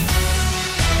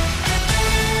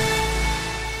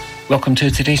 Welcome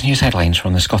to today's news headlines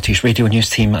from the Scottish Radio News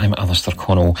team. I'm Alistair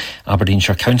Connell.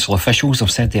 Aberdeenshire Council officials have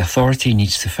said the authority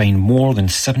needs to find more than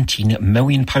 £17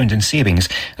 million in savings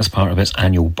as part of its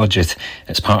annual budget.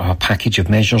 It's part of a package of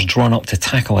measures drawn up to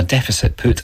tackle a deficit put